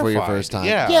hammered before your first time.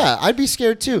 Yeah, I'd be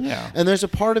scared too. Yeah. And there's a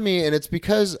part of me, and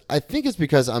I think it's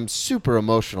because I'm super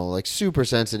emotional, like super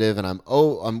sensitive, and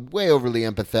I'm way overly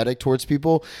empathetic towards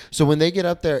people. So when they get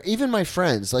up there, even my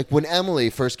friends, like when Emily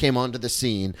first came onto the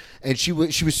scene, and she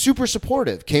was super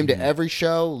supportive, came to every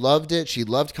show, loved it. She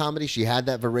loved comedy. She had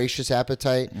that voracious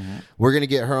appetite. We're gonna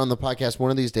get her on the podcast one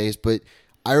of these days, but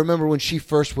I remember when she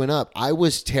first went up, I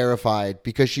was terrified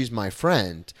because she's my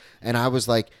friend. And I was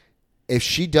like, if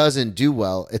she doesn't do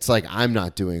well, it's like I'm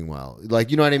not doing well.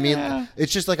 Like, you know what I mean? Yeah.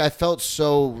 It's just like I felt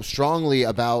so strongly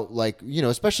about, like, you know,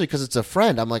 especially because it's a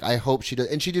friend. I'm like, I hope she does.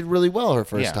 And she did really well her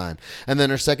first time. And then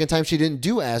her second time, she didn't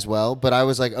do as well. But I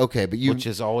was like, okay, but you. Which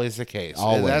is always the case.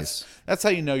 Always. That's how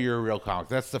you know you're a real comic.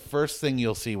 That's the first thing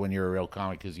you'll see when you're a real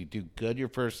comic, because you do good your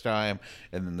first time,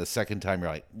 and then the second time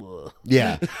you're like, ugh.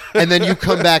 Yeah. And then you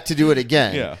come back to do it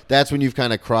again. Yeah. That's when you've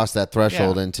kind of crossed that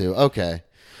threshold into, okay.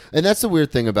 And that's the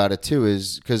weird thing about it, too,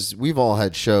 is because we've all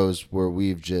had shows where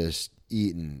we've just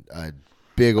eaten a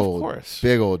big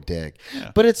old dick.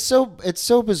 Yeah. But it's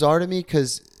so bizarre to me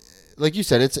because, like you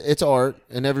said, it's art,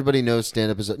 and everybody knows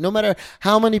stand-up is. No matter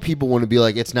how many people want to be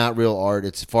like, it's not real art,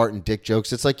 it's fart and dick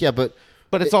jokes. It's like, yeah, but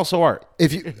it's also art.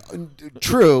 If you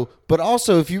true, but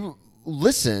also if you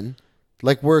listen.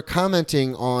 Like, we're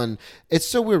commenting on. It's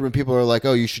so weird when people are like,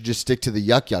 "Oh, you should just stick to the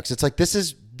yuck yucks." It's like this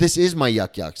is my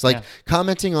yuck yucks. Like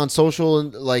commenting on social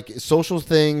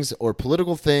things or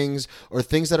political things or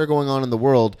things that are going on in the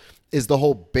world is the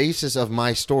whole basis of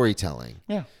my storytelling.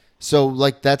 Yeah. So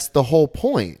like that's the whole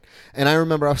point. And I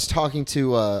remember I was talking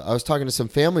to some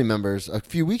family members a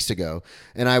few weeks ago,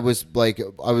 and I was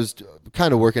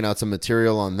kind of working out some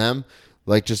material on them.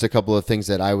 Like just a couple of things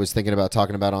that I was thinking about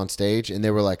talking about on stage, and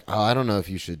they were like, "Oh, I don't know if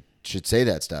you should say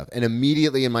that stuff." And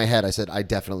immediately in my head, I said, "I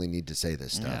definitely need to say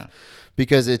this stuff,"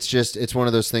 because it's one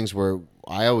of those things where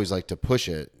I always like to push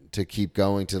it to keep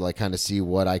going to like kind of see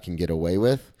what I can get away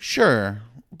with. Sure,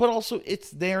 but also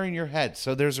it's there in your head,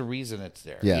 so there's a reason it's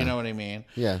there. Yeah. You know what I mean?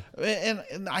 Yeah.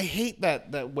 And I hate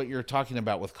that what you're talking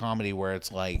about with comedy, where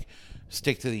it's like,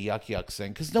 stick to the yuck yucks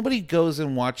thing, because nobody goes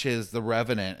and watches The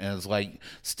Revenant and is like,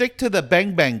 stick to the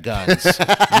bang bang guns,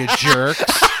 you jerks.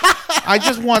 I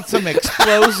just want some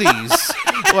explosives.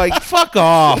 Like, fuck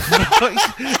off.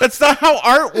 That's not how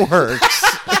art works.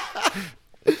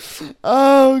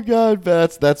 Oh God,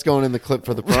 that's going in the clip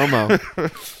for the promo.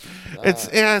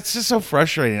 It's just so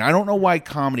frustrating. I don't know why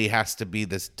comedy has to be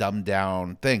this dumbed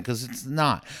down thing, because it's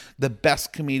not. The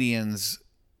best comedians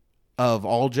of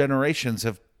all generations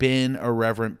have been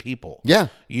irreverent people. Yeah.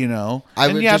 You know?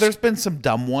 There's been some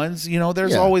dumb ones. You know,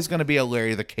 there's always going to be a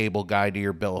Larry the Cable Guy to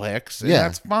your Bill Hicks. And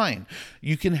that's fine.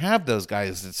 You can have those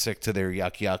guys that stick to their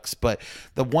yuck yucks. But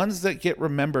the ones that get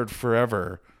remembered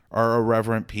forever are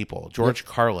irreverent people. George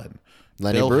Carlin.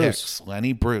 Bill Hicks.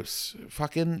 Lenny Bruce.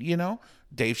 Fucking, you know,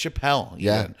 Dave Chappelle.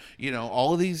 Even. You know,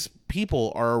 all of these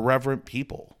people are irreverent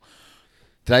people.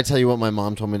 Did I tell you what my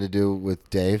mom told me to do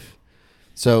with Dave?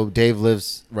 So Dave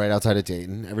lives right outside of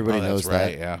Dayton. Everybody knows that.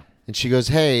 Right, yeah. And she goes,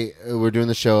 "Hey, we're doing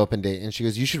the show up in Dayton." And she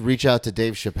goes, "You should reach out to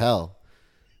Dave Chappelle.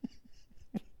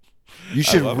 You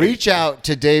should reach out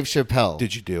to Dave Chappelle."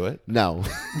 Did you do it? No.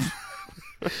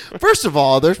 First of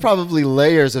all, there's probably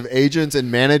layers of agents and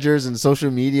managers and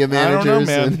social media managers. I don't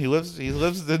know, man. He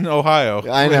lives in Ohio.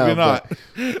 I know. Maybe not.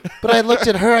 But I looked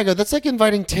at her. I go, "That's like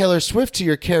inviting Taylor Swift to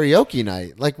your karaoke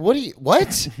night. Like,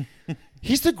 what?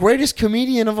 He's the greatest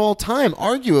comedian of all time,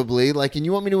 arguably. Like, and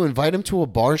you want me to invite him to a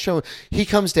bar show? He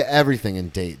comes to everything in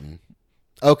Dayton."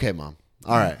 Okay, Mom.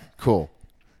 All right, cool.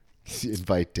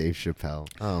 Invite Dave Chappelle.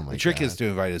 Oh, my God. The trick is to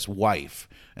invite his wife,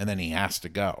 and then he has to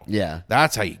go. Yeah.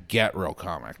 That's how you get real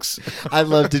comics.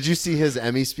 Did you see his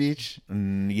Emmy speech?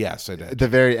 Yes, I did. At the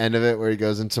very end of it, where he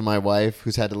goes into my wife,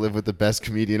 who's had to live with the best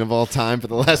comedian of all time for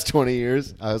the last 20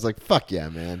 years. I was like, fuck yeah,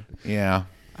 man. Yeah.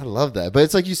 I love that. But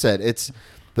it's like you said,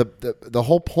 the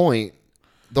whole point,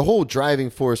 the whole driving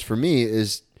force for me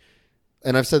is,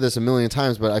 and I've said this a million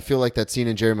times, but I feel like that scene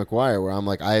in Jerry Maguire where I'm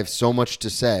like, I have so much to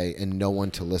say and no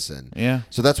one to listen. Yeah.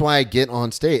 So that's why I get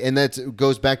on stage. And that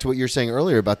goes back to what you're saying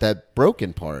earlier about that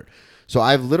broken part. So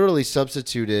I've literally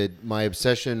substituted my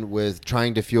obsession with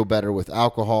trying to feel better with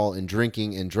alcohol and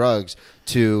drinking and drugs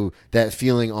to that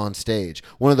feeling on stage.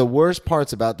 One of the worst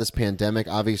parts about this pandemic,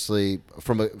 obviously,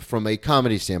 from a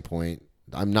comedy standpoint,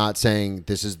 I'm not saying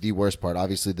this is the worst part.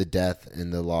 Obviously, the death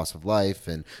and the loss of life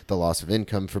and the loss of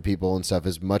income for people and stuff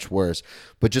is much worse.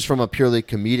 But just from a purely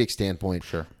comedic standpoint,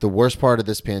 Sure. The worst part of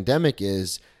this pandemic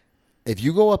is if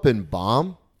you go up and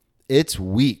bomb, it's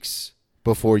weeks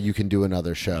before you can do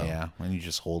another show. Yeah, when you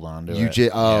just hold on to You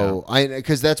it.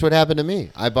 because that's what happened to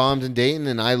me. I bombed in Dayton,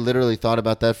 and I literally thought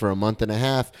about that for a month and a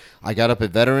half. I got up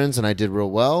at Veterans, and I did real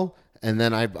well, and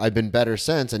then I've been better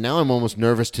since. And now I'm almost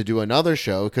nervous to do another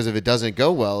show because if it doesn't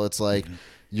go well, it's like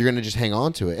you're gonna just hang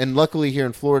on to it. And luckily here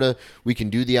in Florida, we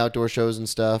can do the outdoor shows and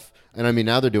stuff. And I mean,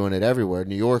 now they're doing it everywhere.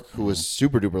 New York, who was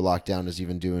super duper locked down, is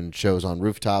even doing shows on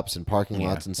rooftops and parking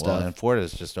lots and stuff. Well, and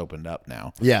Florida's just opened up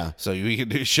now. Yeah. So we can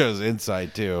do shows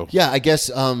inside too. Yeah, I guess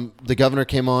the governor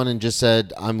came on and just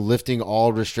said, I'm lifting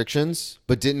all restrictions,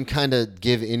 but didn't kind of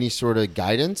give any sort of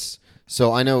guidance.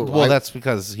 So I know. Well, that's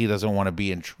because he doesn't want to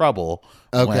be in trouble.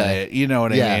 Okay. You know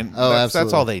what Yeah. I mean? Oh, That's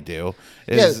absolutely. all they do.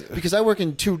 Yeah, because I work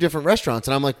in 2 different restaurants,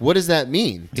 and I'm like, what does that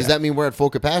mean? Does that mean we're at full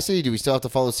capacity? Do we still have to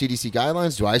follow CDC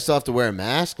guidelines? Do I still have to wear a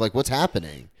mask? Like, what's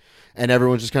happening? And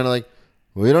everyone's just kind of like,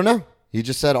 we don't know. He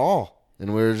just said all.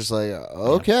 And we were just like,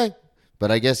 okay. But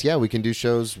I guess, we can do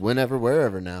shows whenever,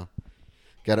 wherever now.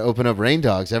 Got to open up Rain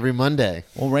Dogs every Monday.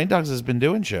 Well, Rain Dogs has been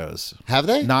doing shows. Have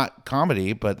they? Not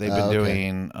comedy, but they've been okay.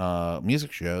 doing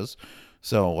music shows.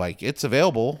 So like it's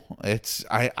available.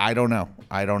 I don't know.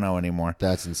 I don't know anymore.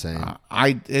 That's insane.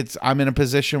 I'm in a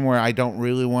position where I don't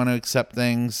really want to accept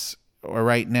things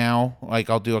right now.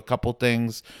 Like I'll do a couple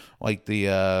things, like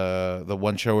the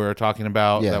one show we were talking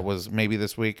about that was maybe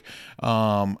this week.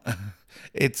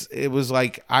 It was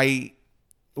like I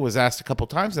was asked a couple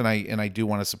times, and I do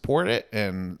want to support it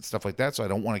and stuff like that. So I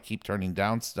don't want to keep turning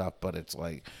down stuff, but it's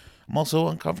like I'm also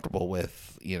uncomfortable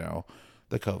with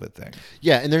the COVID thing.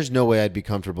 Yeah, and there's no way I'd be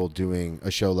comfortable doing a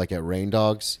show like at Rain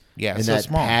Dogs. Yeah, in it's so that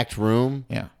small. packed room.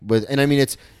 Yeah. And I mean,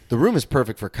 the room is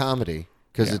perfect for comedy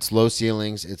because it's low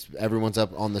ceilings. It's everyone's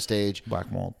up on the stage.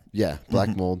 Black mold. Yeah,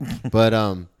 black mold.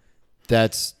 But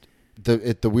that's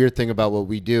the weird thing about what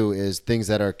we do is things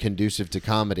that are conducive to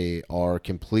comedy are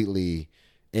completely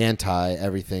anti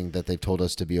everything that they've told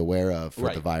us to be aware of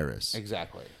for the virus.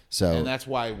 Exactly. So, and that's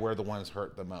why we're the ones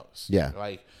hurt the most. Yeah.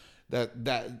 Like that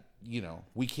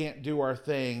we can't do our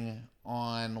thing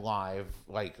on live.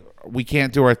 Like we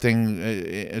can't do our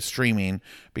thing streaming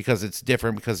because it's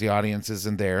different because the audience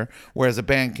isn't there. Whereas a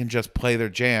band can just play their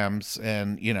jams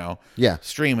and,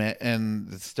 stream it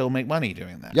and still make money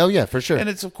doing that. Oh yeah, for sure. And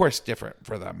it's of course different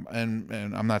for them. And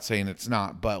I'm not saying it's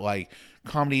not, but like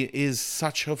comedy is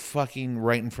such a fucking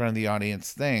right in front of the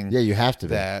audience thing. Yeah, you have to be.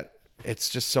 That it's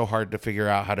just so hard to figure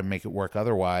out how to make it work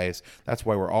otherwise. That's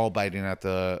why we're all biting at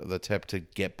the tip to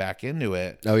get back into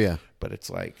it. Oh yeah. But it's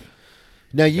like,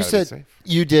 now you gotta be said safe.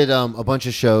 you did a bunch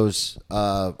of shows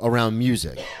around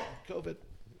music. COVID.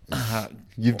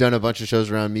 You've done a bunch of shows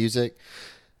around music,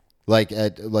 like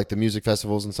at the music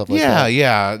festivals and stuff like that.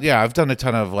 Yeah. I've done a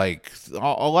ton of like a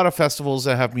lot of festivals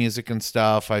that have music and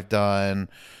stuff. I've done.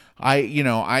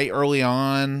 I early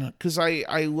on, because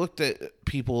I looked at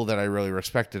people that I really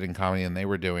respected in comedy and they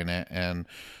were doing it, and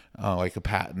like a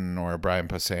Patton or a Brian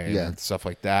Posehn and stuff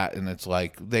like that, and it's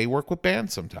like they work with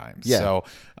bands sometimes. Yeah. So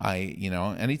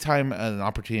anytime an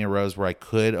opportunity arose where I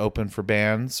could open for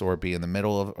bands or be in the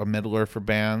middle of a middler for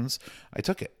bands, I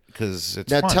took it because it's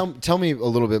Now fun. tell me a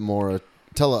little bit more.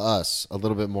 Tell us a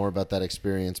little bit more about that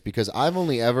experience, because I've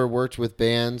only ever worked with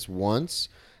bands once.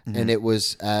 And it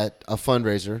was at a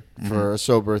fundraiser for a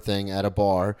sober thing at a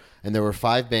bar, and there were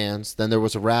 5 bands. Then there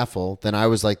was a raffle. Then I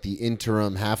was like the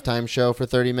interim halftime show for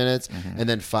 30 minutes, and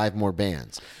then 5 more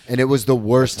bands. And it was the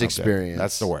worst experience.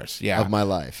 That's the worst. Yeah. of my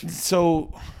life.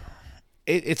 So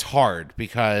it's hard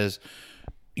because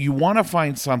you want to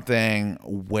find something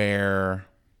where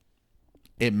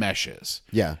it meshes.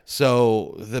 Yeah.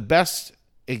 So the best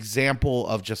example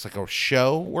of just like a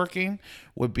show working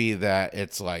would be that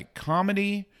it's like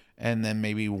comedy and then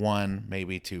maybe 1,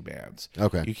 maybe 2 bands.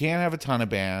 Okay. You can't have a ton of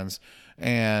bands,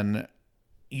 and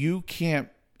you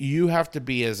have to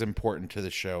be as important to the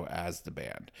show as the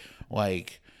band.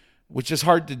 Like which is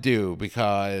hard to do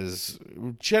because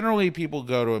generally people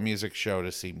go to a music show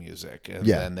to see music and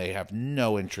then they have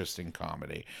no interest in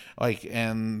comedy. Like,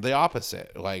 and the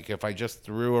opposite. Like, if I just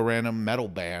threw a random metal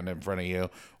band in front of you,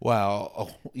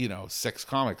 well, 6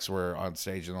 comics were on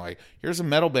stage and like, here's a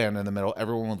metal band in the middle,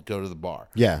 everyone would go to the bar.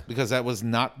 Yeah. Because that was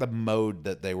not the mode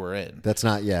that they were in. That's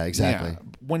not, exactly. Yeah.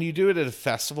 When you do it at a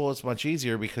festival, it's much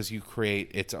easier because you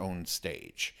create its own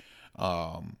stage.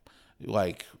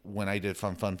 Like when I did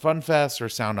Fun Fest or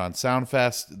Sound on Sound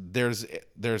Fest, there's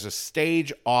a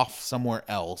stage off somewhere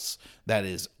else that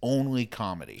is only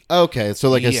comedy. Okay, so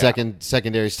like a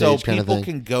secondary stage kind of thing. So people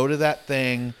can go to that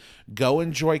thing, go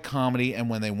enjoy comedy, and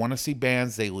when they want to see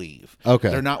bands, they leave. Okay.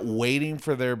 They're not waiting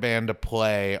for their band to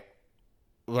play.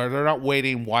 Or they're not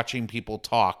watching people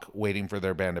talk, waiting for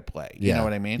their band to play. You know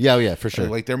what I mean? Yeah, for sure.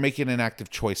 Like they're making an active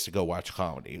choice to go watch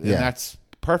comedy. And that's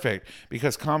perfect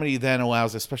because comedy then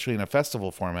allows, especially in a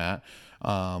festival format,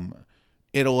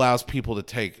 it allows people to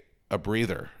take a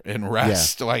breather and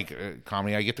rest. Like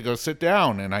comedy, I get to go sit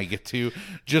down and I get to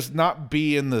just not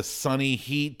be in the sunny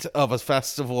heat of a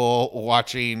festival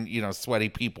watching, sweaty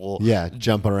people. Yeah,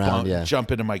 jumping around.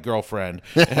 Jump into my girlfriend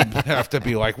and have to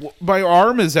be like, my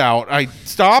arm is out. I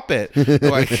stop it.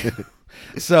 Like.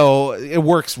 So it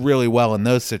works really well in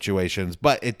those situations,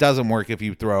 but it doesn't work if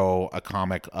you throw a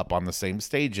comic up on the same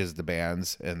stage as the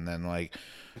bands and then like,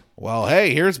 well,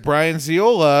 hey, here's Brian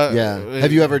Ziola. Yeah.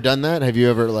 Have you ever done that? Have you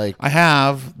ever like... I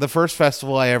have. The first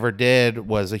festival I ever did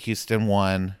was a Houston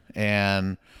one,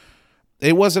 and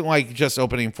it wasn't like just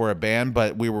opening for a band,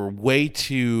 but we were way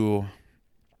too...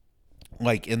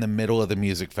 like in the middle of the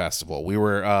music festival. We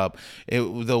were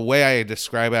the way I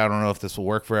describe it, I don't know if this will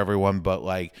work for everyone, but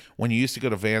like when you used to go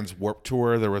to Vans Warped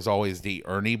Tour, there was always the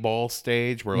Ernie Ball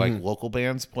stage where like local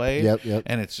bands played. Yep.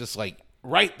 And it's just like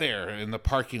right there in the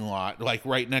parking lot, like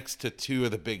right next to 2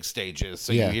 of the big stages.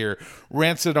 So you hear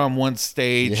Rancid on one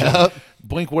stage, and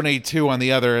Blink-182 on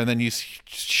the other, and then you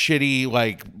shitty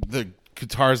like the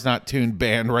guitar's not tuned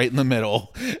band right in the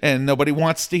middle, and nobody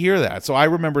wants to hear that. So I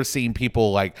remember seeing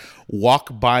people like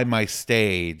walk by my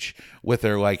stage with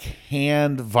their like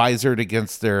hand visored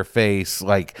against their face,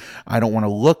 like I don't want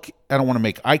to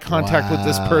make eye contact with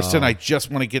this person. I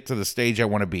just want to get to the stage I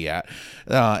want to be at,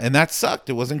 and that sucked.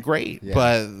 It wasn't great,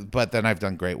 but then I've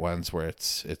done great ones where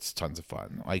it's tons of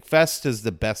fun. Like Fest is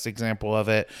the best example of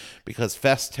it because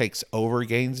Fest takes over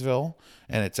Gainesville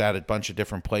and it's at a bunch of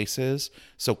different places.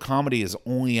 So comedy is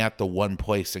only at the one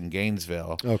place in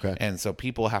Gainesville. Okay. And so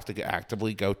people have to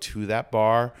actively go to that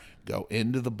bar, go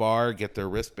into the bar, get their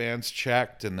wristbands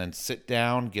checked, and then sit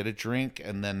down, get a drink,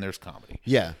 and then there's comedy.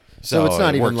 Yeah. So it's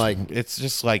not even like... It's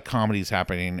just like comedy's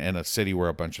happening in a city where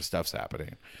a bunch of stuff's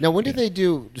happening. Now, when did they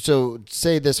do... So,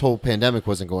 say this whole pandemic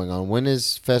wasn't going on. When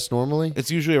is Fest normally?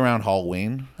 It's usually around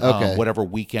Halloween. Okay. Whatever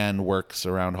weekend works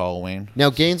around Halloween.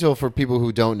 Now, Gainesville, for people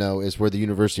who don't know, is where the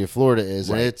University of Florida is.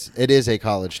 Right. And it is a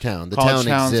college town. The College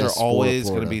town towns exists are always for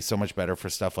going to Florida. be so much better for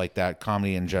stuff like that.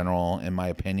 Comedy in general, in my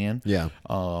opinion. Yeah.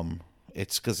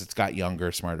 It's because it's got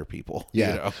younger, smarter people. Yeah.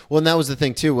 You know? Well, and that was the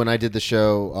thing too. When I did the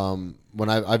show, when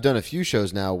I've done a few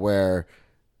shows now where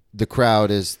the crowd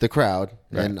is the crowd,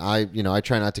 Right. and I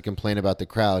try not to complain about the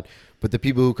crowd, but the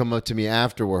people who come up to me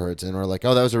afterwards and are like,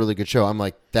 "Oh, that was a really good show," I'm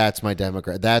like, "That's my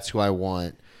demographic. That's who I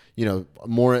want."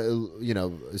 More.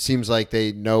 It seems like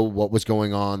they know what was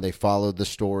going on. They followed the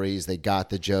stories. They got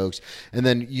the jokes, and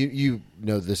then you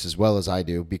know this as well as I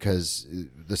do because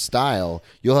the style.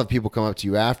 You'll have people come up to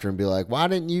you after and be like, "Why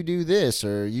didn't you do this?"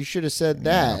 or "You should have said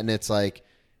that," and it's like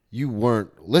you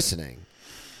weren't listening.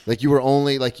 Like you were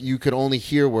only like you could only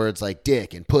hear words like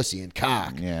dick and pussy and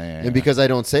cock. And because I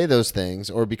don't say those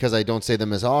things or because I don't say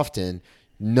them as often,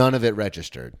 none of it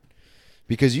registered.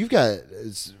 Because you've got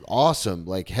awesome,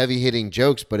 like heavy hitting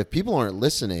jokes, but if people aren't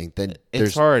listening, then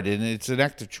it's hard, and it's an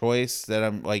active choice that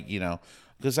I'm like,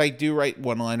 because I do write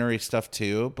one-linery stuff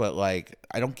too, but like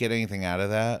I don't get anything out of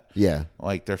that. Yeah,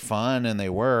 like they're fun and they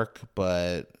work,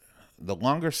 but the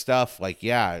longer stuff, like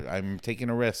I'm taking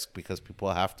a risk because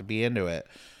people have to be into it.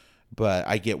 But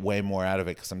I get way more out of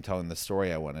it because I'm telling the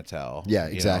story I want to tell. Yeah,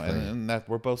 exactly. And that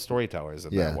we're both storytellers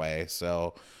in that way,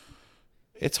 so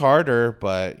it's harder,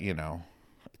 but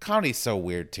comedy's so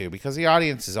weird too because the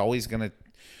audience is always going to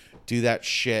do that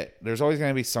shit. There's always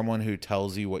going to be someone who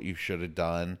tells you what you should have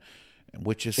done,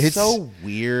 which is so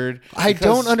weird. I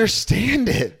don't understand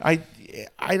it.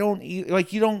 I don't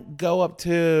like, you don't go up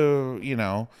to,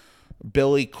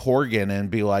 Billy Corgan and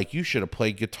be like, you should have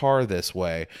played guitar this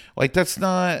way. Like that's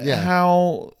not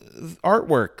how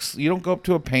artworks. You don't go up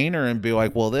to a painter and be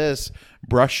like, well, this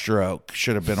brushstroke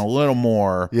should have been a little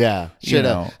more. Yeah. Should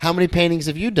have. How many paintings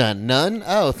have you done? None?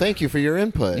 Oh, thank you for your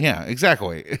input. Yeah,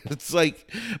 exactly. It's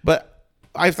like, but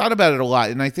I've thought about it a lot,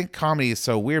 and I think comedy is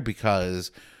so weird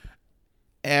because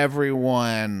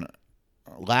everyone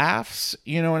laughs,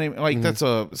 you know what I mean? Like that's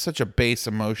such a base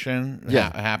emotion,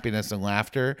 happiness and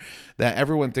laughter, that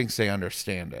everyone thinks they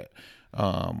understand it.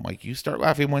 Like you start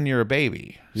laughing when you're a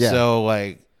baby. Yeah. So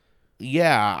like,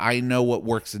 yeah, I know what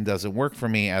works and doesn't work for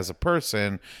me as a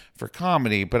person for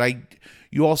comedy, but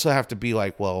you also have to be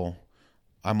like, well,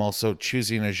 I'm also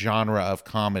choosing a genre of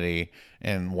comedy,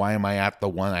 and why am I at the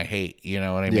one I hate? You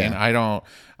know what I mean? I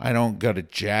don't go to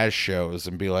jazz shows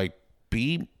and be like,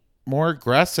 be more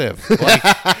aggressive. Like,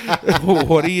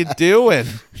 what are you doing?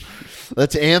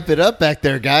 Let's amp it up back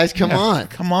there, guys. Come on.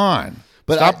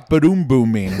 But stop boom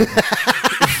booming.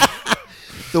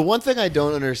 The one thing I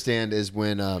don't understand is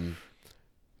when,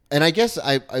 and I guess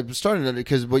I'm starting to,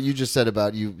 because what you just said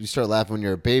about you start laughing when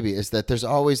you're a baby, is that there's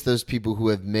always those people who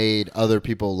have made other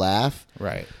people laugh.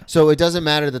 Right. So it doesn't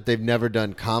matter that they've never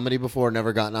done comedy before,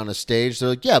 never gotten on a stage. They're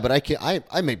like, yeah, but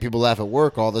I make people laugh at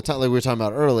work all the time, like we were talking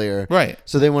about earlier. Right.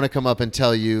 So they want to come up and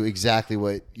tell you exactly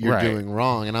what you're doing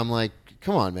wrong. And I'm like,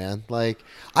 come on, man. Like,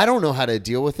 I don't know how to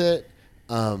deal with it.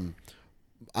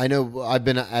 I know I've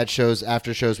been at shows,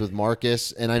 after shows with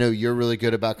Marcus, and I know you're really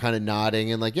good about kind of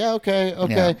nodding and like, yeah, okay.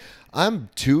 Yeah. I'm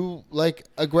too like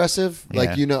aggressive. Yeah.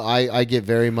 Like, you know, I get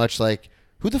very much like,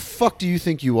 who the fuck do you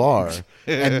think you are?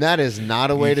 And that is not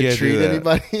a way to treat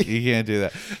anybody. You can't do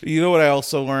that. You know what I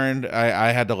also learned?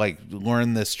 I had to like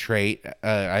learn this trait.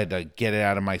 I had to get it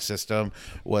out of my system.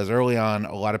 Was early on,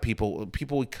 a lot of people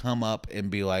would come up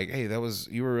and be like, hey,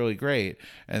 you were really great.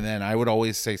 And then I would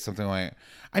always say something like,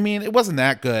 I mean, it wasn't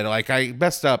that good. Like, I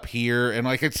messed up here, and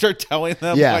like I'd start telling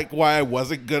them like why I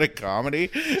wasn't good at comedy,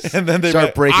 and then they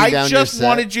start breaking down your set. I just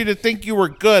wanted you to think you were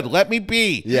good. Let me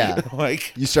be. Yeah,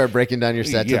 like you start breaking down your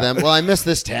set to them. Well, I missed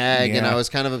this tag, and I was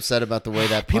kind of upset about the way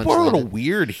that people are a little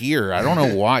weird here. I don't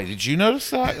know why. Did you notice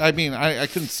that? I mean, I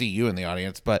couldn't see you in the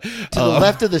audience, but to the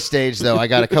left of the stage, though, I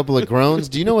got a couple of groans.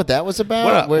 Do you know what that was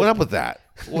about? What up with that?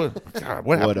 What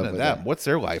happened to them? What's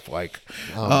their life like?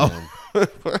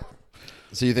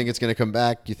 So you think it's going to come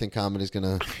back? You think comedy's going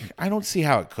to? I don't see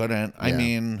how it couldn't. Yeah. I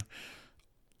mean,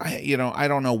 I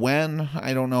don't know when.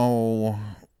 I don't know.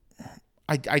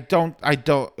 I don't.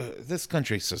 This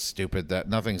country's so stupid that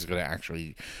nothing's going to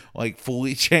actually like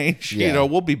fully change. Yeah. You know,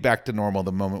 we'll be back to normal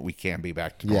the moment we can be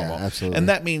back to normal. Yeah, absolutely. And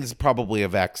that means probably a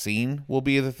vaccine will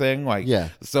be the thing. Like,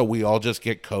 so we all just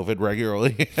get COVID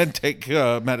regularly and take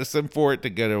medicine for it to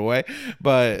get it away.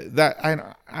 But that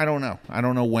I don't know. I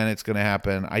don't know when it's going to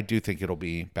happen. I do think it'll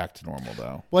be back to normal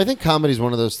though. Well, I think comedy is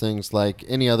one of those things like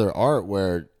any other art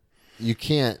where you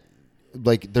can't.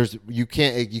 Like you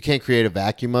can't create a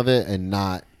vacuum of it and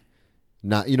not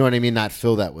you know what I mean, not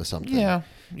fill that with something. Yeah.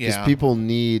 Because people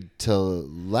need to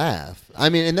laugh. I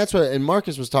mean, and that's what, and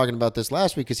Marcus was talking about this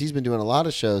last week because he's been doing a lot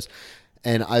of shows,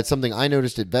 and it's something I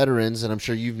noticed at Veterans, and I'm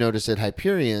sure you've noticed at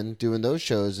Hyperion doing those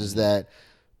shows, is that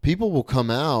people will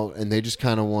come out and they just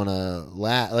kind of want to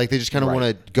laugh. Like they just kind of want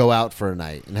to go out for a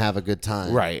night and have a good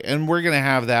time. Right. And we're going to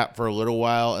have that for a little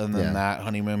while. And then that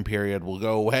honeymoon period will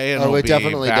go away. And it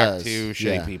definitely back to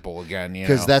shitty people again.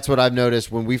 Because that's what I've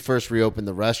noticed when we first reopened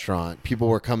the restaurant. People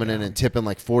were coming in and tipping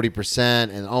like 40%.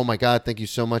 And oh my God, thank you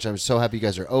so much. I'm so happy you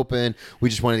guys are open. We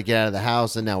just wanted to get out of the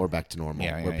house. And now we're back to normal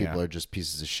where people are just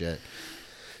pieces of shit.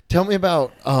 Tell me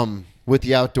about with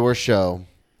the outdoor show,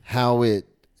 how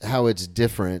it's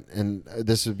different, and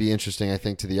this would be interesting, I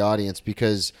think, to the audience,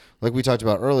 because like we talked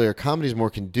about earlier, comedy is more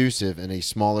conducive in a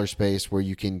smaller space where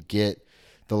you can get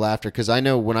the laughter. Because I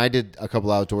know when I did a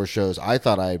couple outdoor shows, I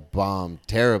thought I bombed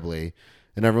terribly,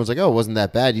 and everyone's like, oh, it wasn't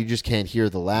that bad. You just can't hear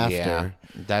the laughter. Yeah,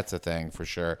 that's a thing for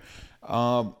sure.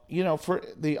 You know, for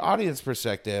the audience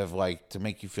perspective, like to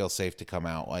make you feel safe to come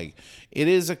out, like it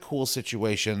is a cool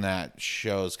situation that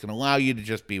shows can allow you to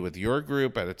just be with your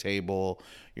group at a table.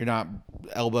 You're not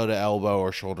elbow to elbow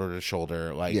or shoulder to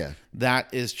shoulder. Like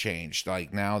that is changed.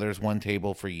 Like now there's one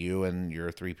table for you and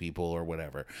your three people or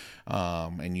whatever.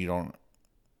 And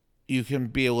you can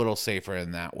be a little safer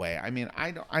in that way. I mean,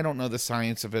 I don't know the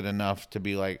science of it enough to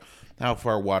be like how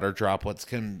far water droplets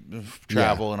can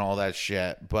travel and all that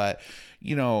shit. But,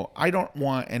 you know, I don't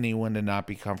want anyone to not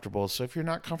be comfortable. So if you're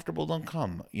not comfortable, don't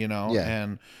come, you know?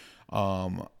 Yeah.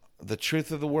 And the truth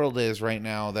of the world is right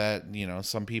now that, you know,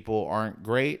 some people aren't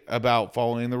great about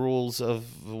following the rules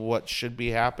of what should be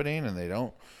happening, and they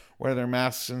don't wear their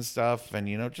masks and stuff. And,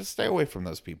 you know, just stay away from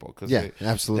those people because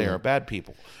absolutely, they are bad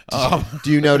people.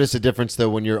 Do you notice a difference, though,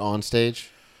 when you're on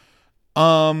stage?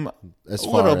 As A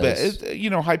far little as,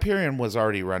 bit. Hyperion was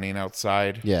already running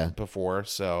outside Yeah. before,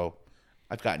 so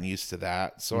I've gotten used to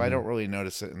that. So I don't really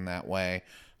notice it in that way.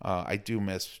 I do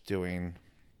miss doing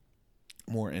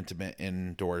more intimate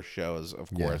indoor shows,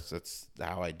 of course. That's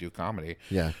how I do comedy.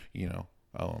 Yeah.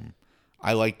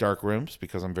 I like dark rooms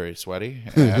because I'm very sweaty,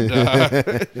 and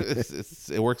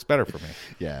it works better for me.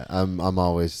 Yeah, I'm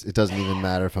always. It doesn't even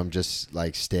matter if I'm just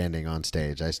like standing on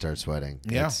stage. I start sweating.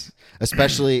 Yeah.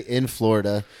 Especially in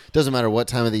Florida. Doesn't matter what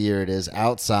time of the year it is.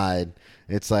 Outside,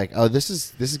 it's like, oh, this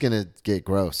is gonna get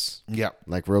gross. Yeah,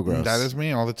 Like real gross. that is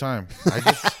me all the time. I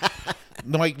just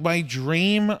like my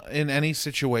dream in any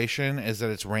situation is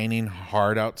that it's raining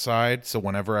hard outside. So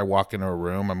whenever I walk into a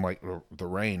room, I'm like, the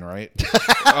rain, right?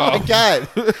 Oh my God,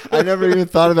 I never even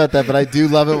thought about that, but I do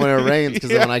love it when it rains because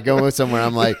when I go somewhere,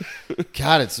 I'm like,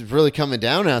 God, it's really coming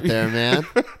down out there, man.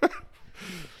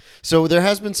 So there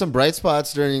has been some bright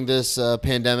spots during this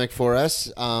pandemic for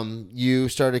us. You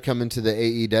started coming to the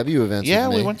AEW events. Yeah,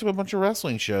 with me. we went to a bunch of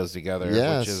wrestling shows together,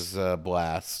 Yes. which is a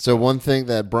blast. So one thing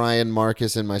that Brian,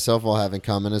 Marcus, and myself all have in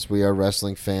common is we are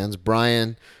wrestling fans.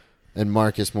 Brian and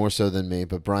Marcus more so than me,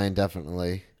 but Brian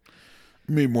definitely.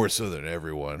 Me more so than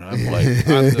everyone. I'm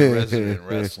the resident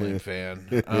wrestling fan.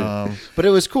 But it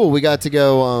was cool. We got to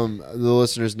go. The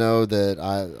listeners know that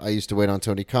I used to wait on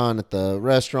Tony Khan at the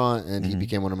restaurant, and he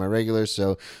became one of my regulars.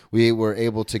 So we were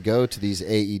able to go to these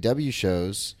AEW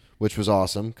shows, which was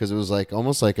awesome because it was like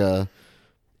almost like a.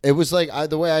 It was like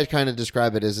the way I kind of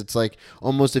describe it is it's like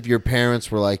almost if your parents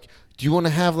were like, do you want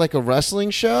to have like a wrestling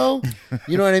show?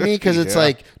 You know what I mean? Because it's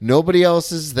like nobody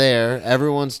else is there.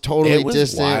 Everyone's totally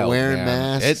distant, wild, wearing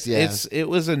man. masks. It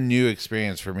was a new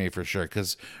experience for me for sure.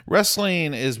 Because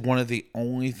wrestling is one of the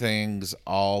only things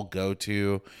I'll go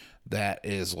to that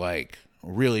is like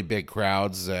really big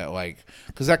crowds that like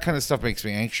because that kind of stuff makes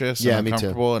me anxious and me too.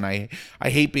 uncomfortable, and I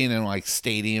hate being in like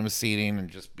stadium seating and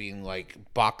just being like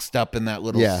boxed up in that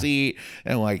little seat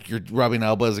and like you're rubbing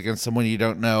elbows against someone you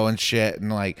don't know and shit,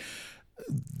 and like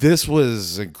this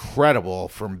was incredible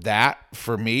from that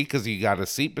for me because you got a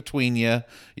seat between you,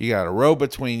 you got a row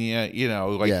between you,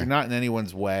 like you're not in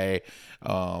anyone's way,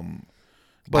 but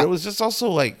it was just also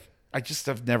like I just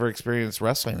have never experienced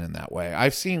wrestling in that way.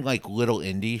 I've seen like little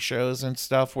indie shows and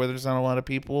stuff where there's not a lot of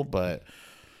people, but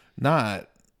not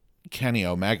Kenny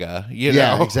Omega, you know?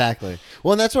 Yeah, exactly.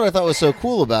 Well, and that's what I thought was so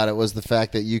cool about it was the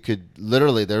fact that you could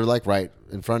literally, they're like right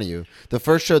in front of you. The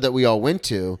first show that we all went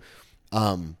to,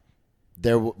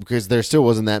 because there still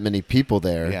wasn't that many people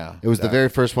there. Yeah, it was the very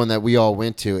first one that we all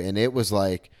went to, and it was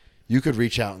like you could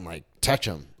reach out and like touch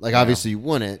them. Like obviously you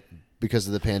wouldn't because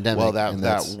of the pandemic.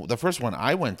 Well, the first one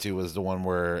I went to was the one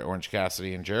where Orange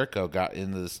Cassidy and Jericho got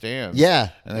into the stands. Yeah,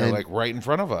 and they're like right in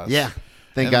front of us. Yeah.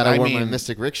 Thank God I wore my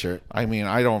Mystic Rick shirt. I mean,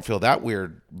 I don't feel that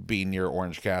weird being near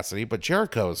Orange Cassidy, but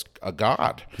Jericho's a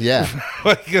god. Yeah.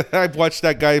 Like, I've watched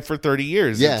that guy for 30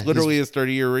 years. Yeah, it's literally his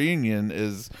 30-year reunion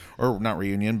or not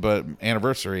reunion, but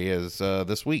anniversary is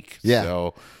this week. Yeah.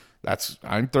 So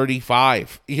I'm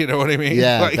 35. You know what I mean?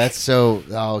 Yeah, like, that's so,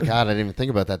 oh God, I didn't even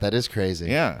think about that. That is crazy.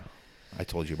 Yeah. I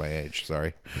told you my age.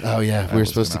 Sorry. Oh, yeah. We were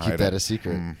supposed to keep that a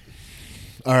secret.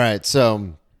 All right.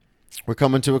 So we're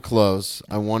coming to a close.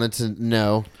 I wanted to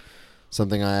know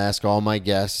something I ask all my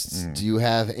guests. Do you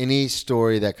have any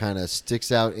story that kind of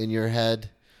sticks out in your head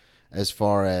as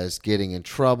far as getting in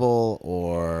trouble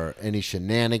or any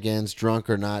shenanigans, drunk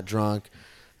or not drunk?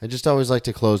 I just always like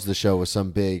to close the show with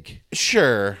some big.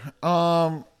 Sure.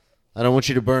 I don't want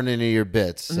you to burn any of your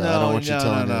bits. So I don't want you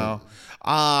telling me.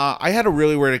 I had a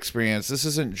really weird experience. This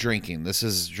isn't drinking. This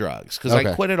is drugs because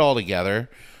I quit it altogether.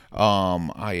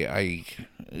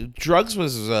 Drugs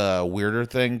was a weirder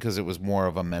thing because it was more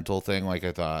of a mental thing. Like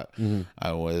I thought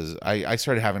I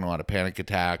started having a lot of panic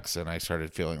attacks and I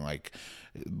started feeling like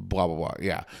blah, blah, blah.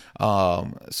 Yeah.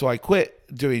 So I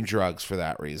quit doing drugs for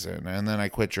that reason. And then I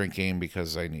quit drinking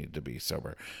because I needed to be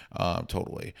sober.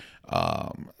 Totally.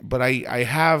 But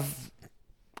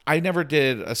I never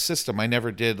did a system. I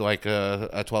never did like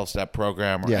a 12-step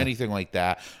program or anything like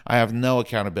that. I have no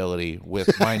accountability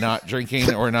with my not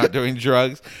drinking or not doing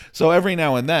drugs. So every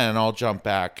now and then I'll jump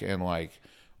back and like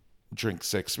drink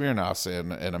 6 Smirnoffs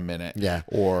in a minute. Yeah.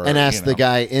 And ask the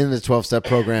guy in the 12-step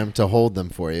program to hold them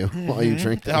for you while you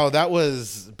drink them. Oh, that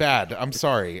was bad. I'm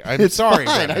sorry. I'm sorry.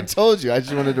 Fine. Brennan. I told you. I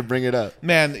just wanted to bring it up.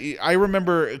 Man, I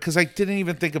remember because I didn't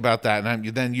even think about that. And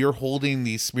then you're holding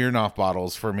these Smirnoff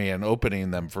bottles for me and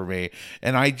opening them for me.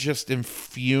 And I just am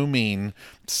fuming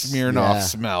Smirnoff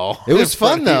smell. It was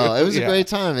fun, though. It was a great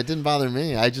time. It didn't bother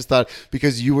me. I just thought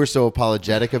because you were so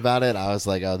apologetic about it, I was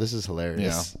like, oh, this is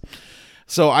hilarious. Yeah.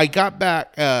 So I got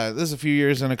back. This is a few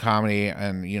years into comedy,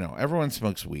 and everyone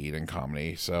smokes weed in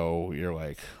comedy. So you're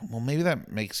like, well, maybe that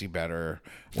makes you better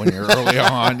when you're early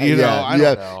on. I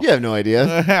don't know. You have no idea.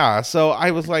 Yeah. So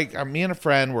I was like, me and a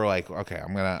friend were like, okay,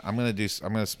 I'm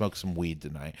gonna smoke some weed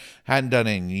tonight. Hadn't done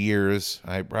it in years.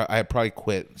 I probably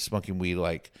quit smoking weed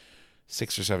like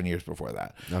 6 or 7 years before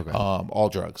that. Okay. All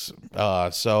drugs.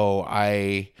 So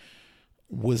I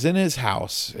was in his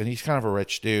house, and he's kind of a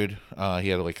rich dude. He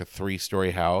had like a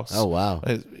 3-story house. Oh, wow.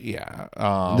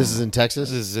 Yeah. This is in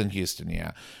Texas? This is in Houston,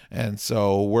 yeah. And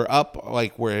so we're up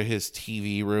like where his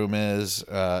TV room is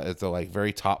at the like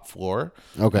very top floor.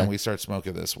 Okay. And we start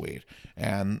smoking this weed.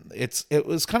 And it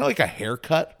was kind of like a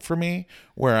haircut for me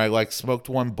where I like smoked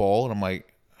one bowl and I'm like,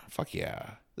 fuck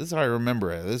yeah. This is how I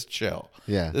remember it. This is chill.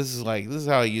 Yeah. This is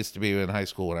how I used to be in high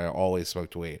school when I always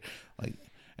smoked weed. Like,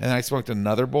 and I smoked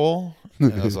another bowl,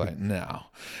 and I was like, no.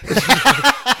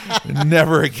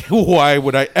 Never again. Why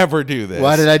would I ever do this?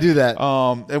 Why did I do that?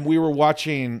 And we were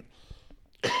watching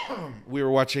it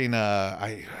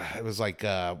was like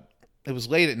it was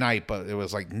late at night, but it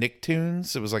was like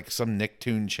Nicktoons. It was like some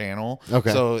Nicktoon channel.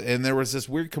 Okay. So, and there was this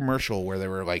weird commercial where they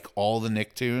were like all the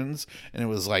Nicktoons, and it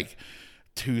was like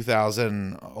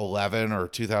 2011 or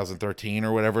 2013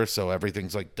 or whatever, so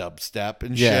everything's like dubstep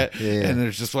and shit. Yeah. And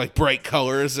there's just like bright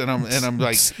colors, and I'm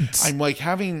like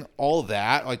having all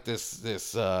that, like this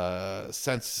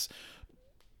sense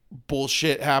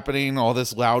bullshit happening, all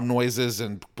this loud noises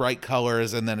and bright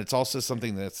colors, and then it's also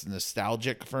something that's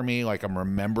nostalgic for me, like I'm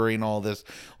remembering all this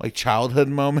like childhood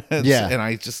moments. Yeah. And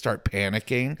I just start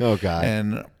panicking. Oh, God.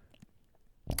 And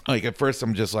like at first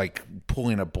I'm just like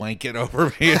pulling a blanket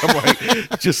over me. I'm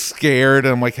like just scared.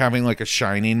 I'm like having like a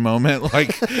Shining moment.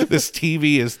 Like this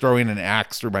TV is throwing an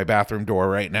axe through my bathroom door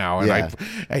right now, and Yeah.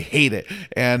 I hate it.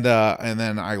 And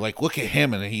then I like look at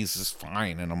him, and he's just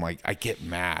fine. And I'm like, I get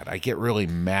mad. I get really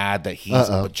mad that he's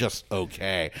just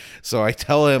okay. So I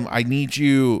tell him, I need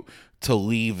you to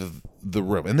leave the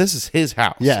room, and this is his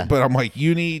house. Yeah. But I'm like,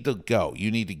 you need to go. You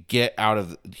need to get out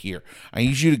of here. I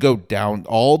need you to go down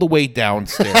all the way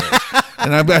downstairs.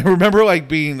 And I remember like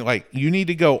being like, you need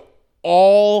to go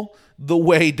all the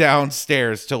way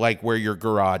downstairs to like where your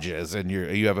garage is, and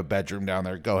you have a bedroom down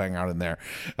there. Go hang out in there.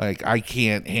 Like, I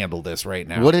can't handle this right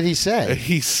now. What did he say?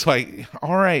 He's like,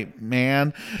 all right,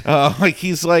 man. Like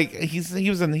he's a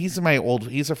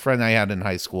friend I had in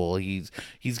high school. He's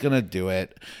gonna do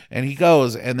it, and he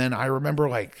goes. And then I remember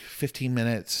like 15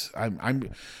 minutes.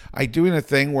 I doing a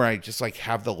thing where I just like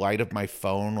have the light of my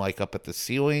phone like up at the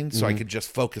ceiling, so I could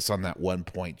just focus on that one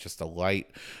point, just the light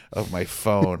of my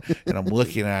phone, and I'm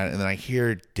looking at it, and then I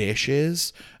hear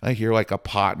dishes. I hear like a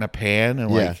pot and a pan, and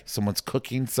like someone's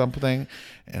cooking something,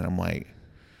 and I'm like,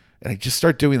 and I just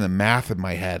start doing the math in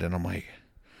my head, and I'm like,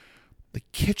 the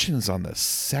kitchen's on the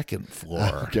second floor.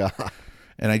 Oh, God.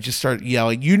 And I just start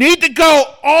yelling, you need to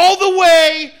go all the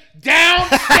way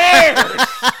downstairs.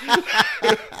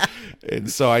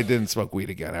 And so I didn't smoke weed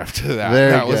again after that.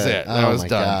 That was it. That was done.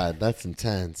 God, that's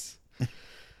intense.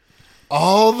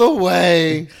 All the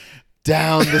way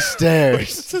down the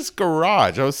stairs. It's his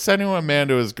garage. I was sending a man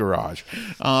to his garage.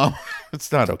 It's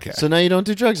not okay. So now you don't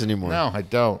do drugs anymore? No, I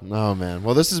don't. Oh, man.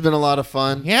 Well, this has been a lot of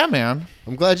fun. Yeah, man.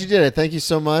 I'm glad you did it. Thank you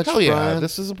so much, Hell yeah. Brian.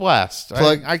 This is a blast.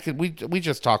 Plug- We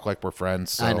just talk like we're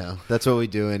friends. So. I know. That's what we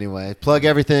do anyway. Plug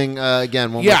everything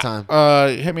again one more time.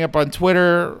 Hit me up on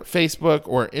Twitter, Facebook,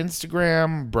 or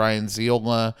Instagram, Brian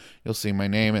Ziola. You'll see my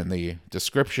name in the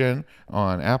description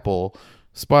on Apple,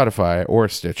 Spotify, or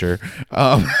Stitcher.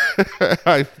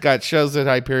 I've got shows at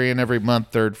Hyperion every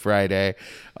month, third Friday.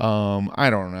 I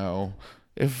don't know.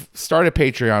 Start a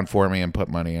Patreon for me and put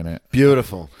money in it.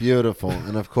 Beautiful.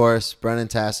 And of course, Brennan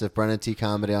Tassif, Brennan T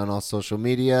Comedy on all social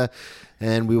media.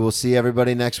 And we will see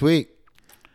everybody next week.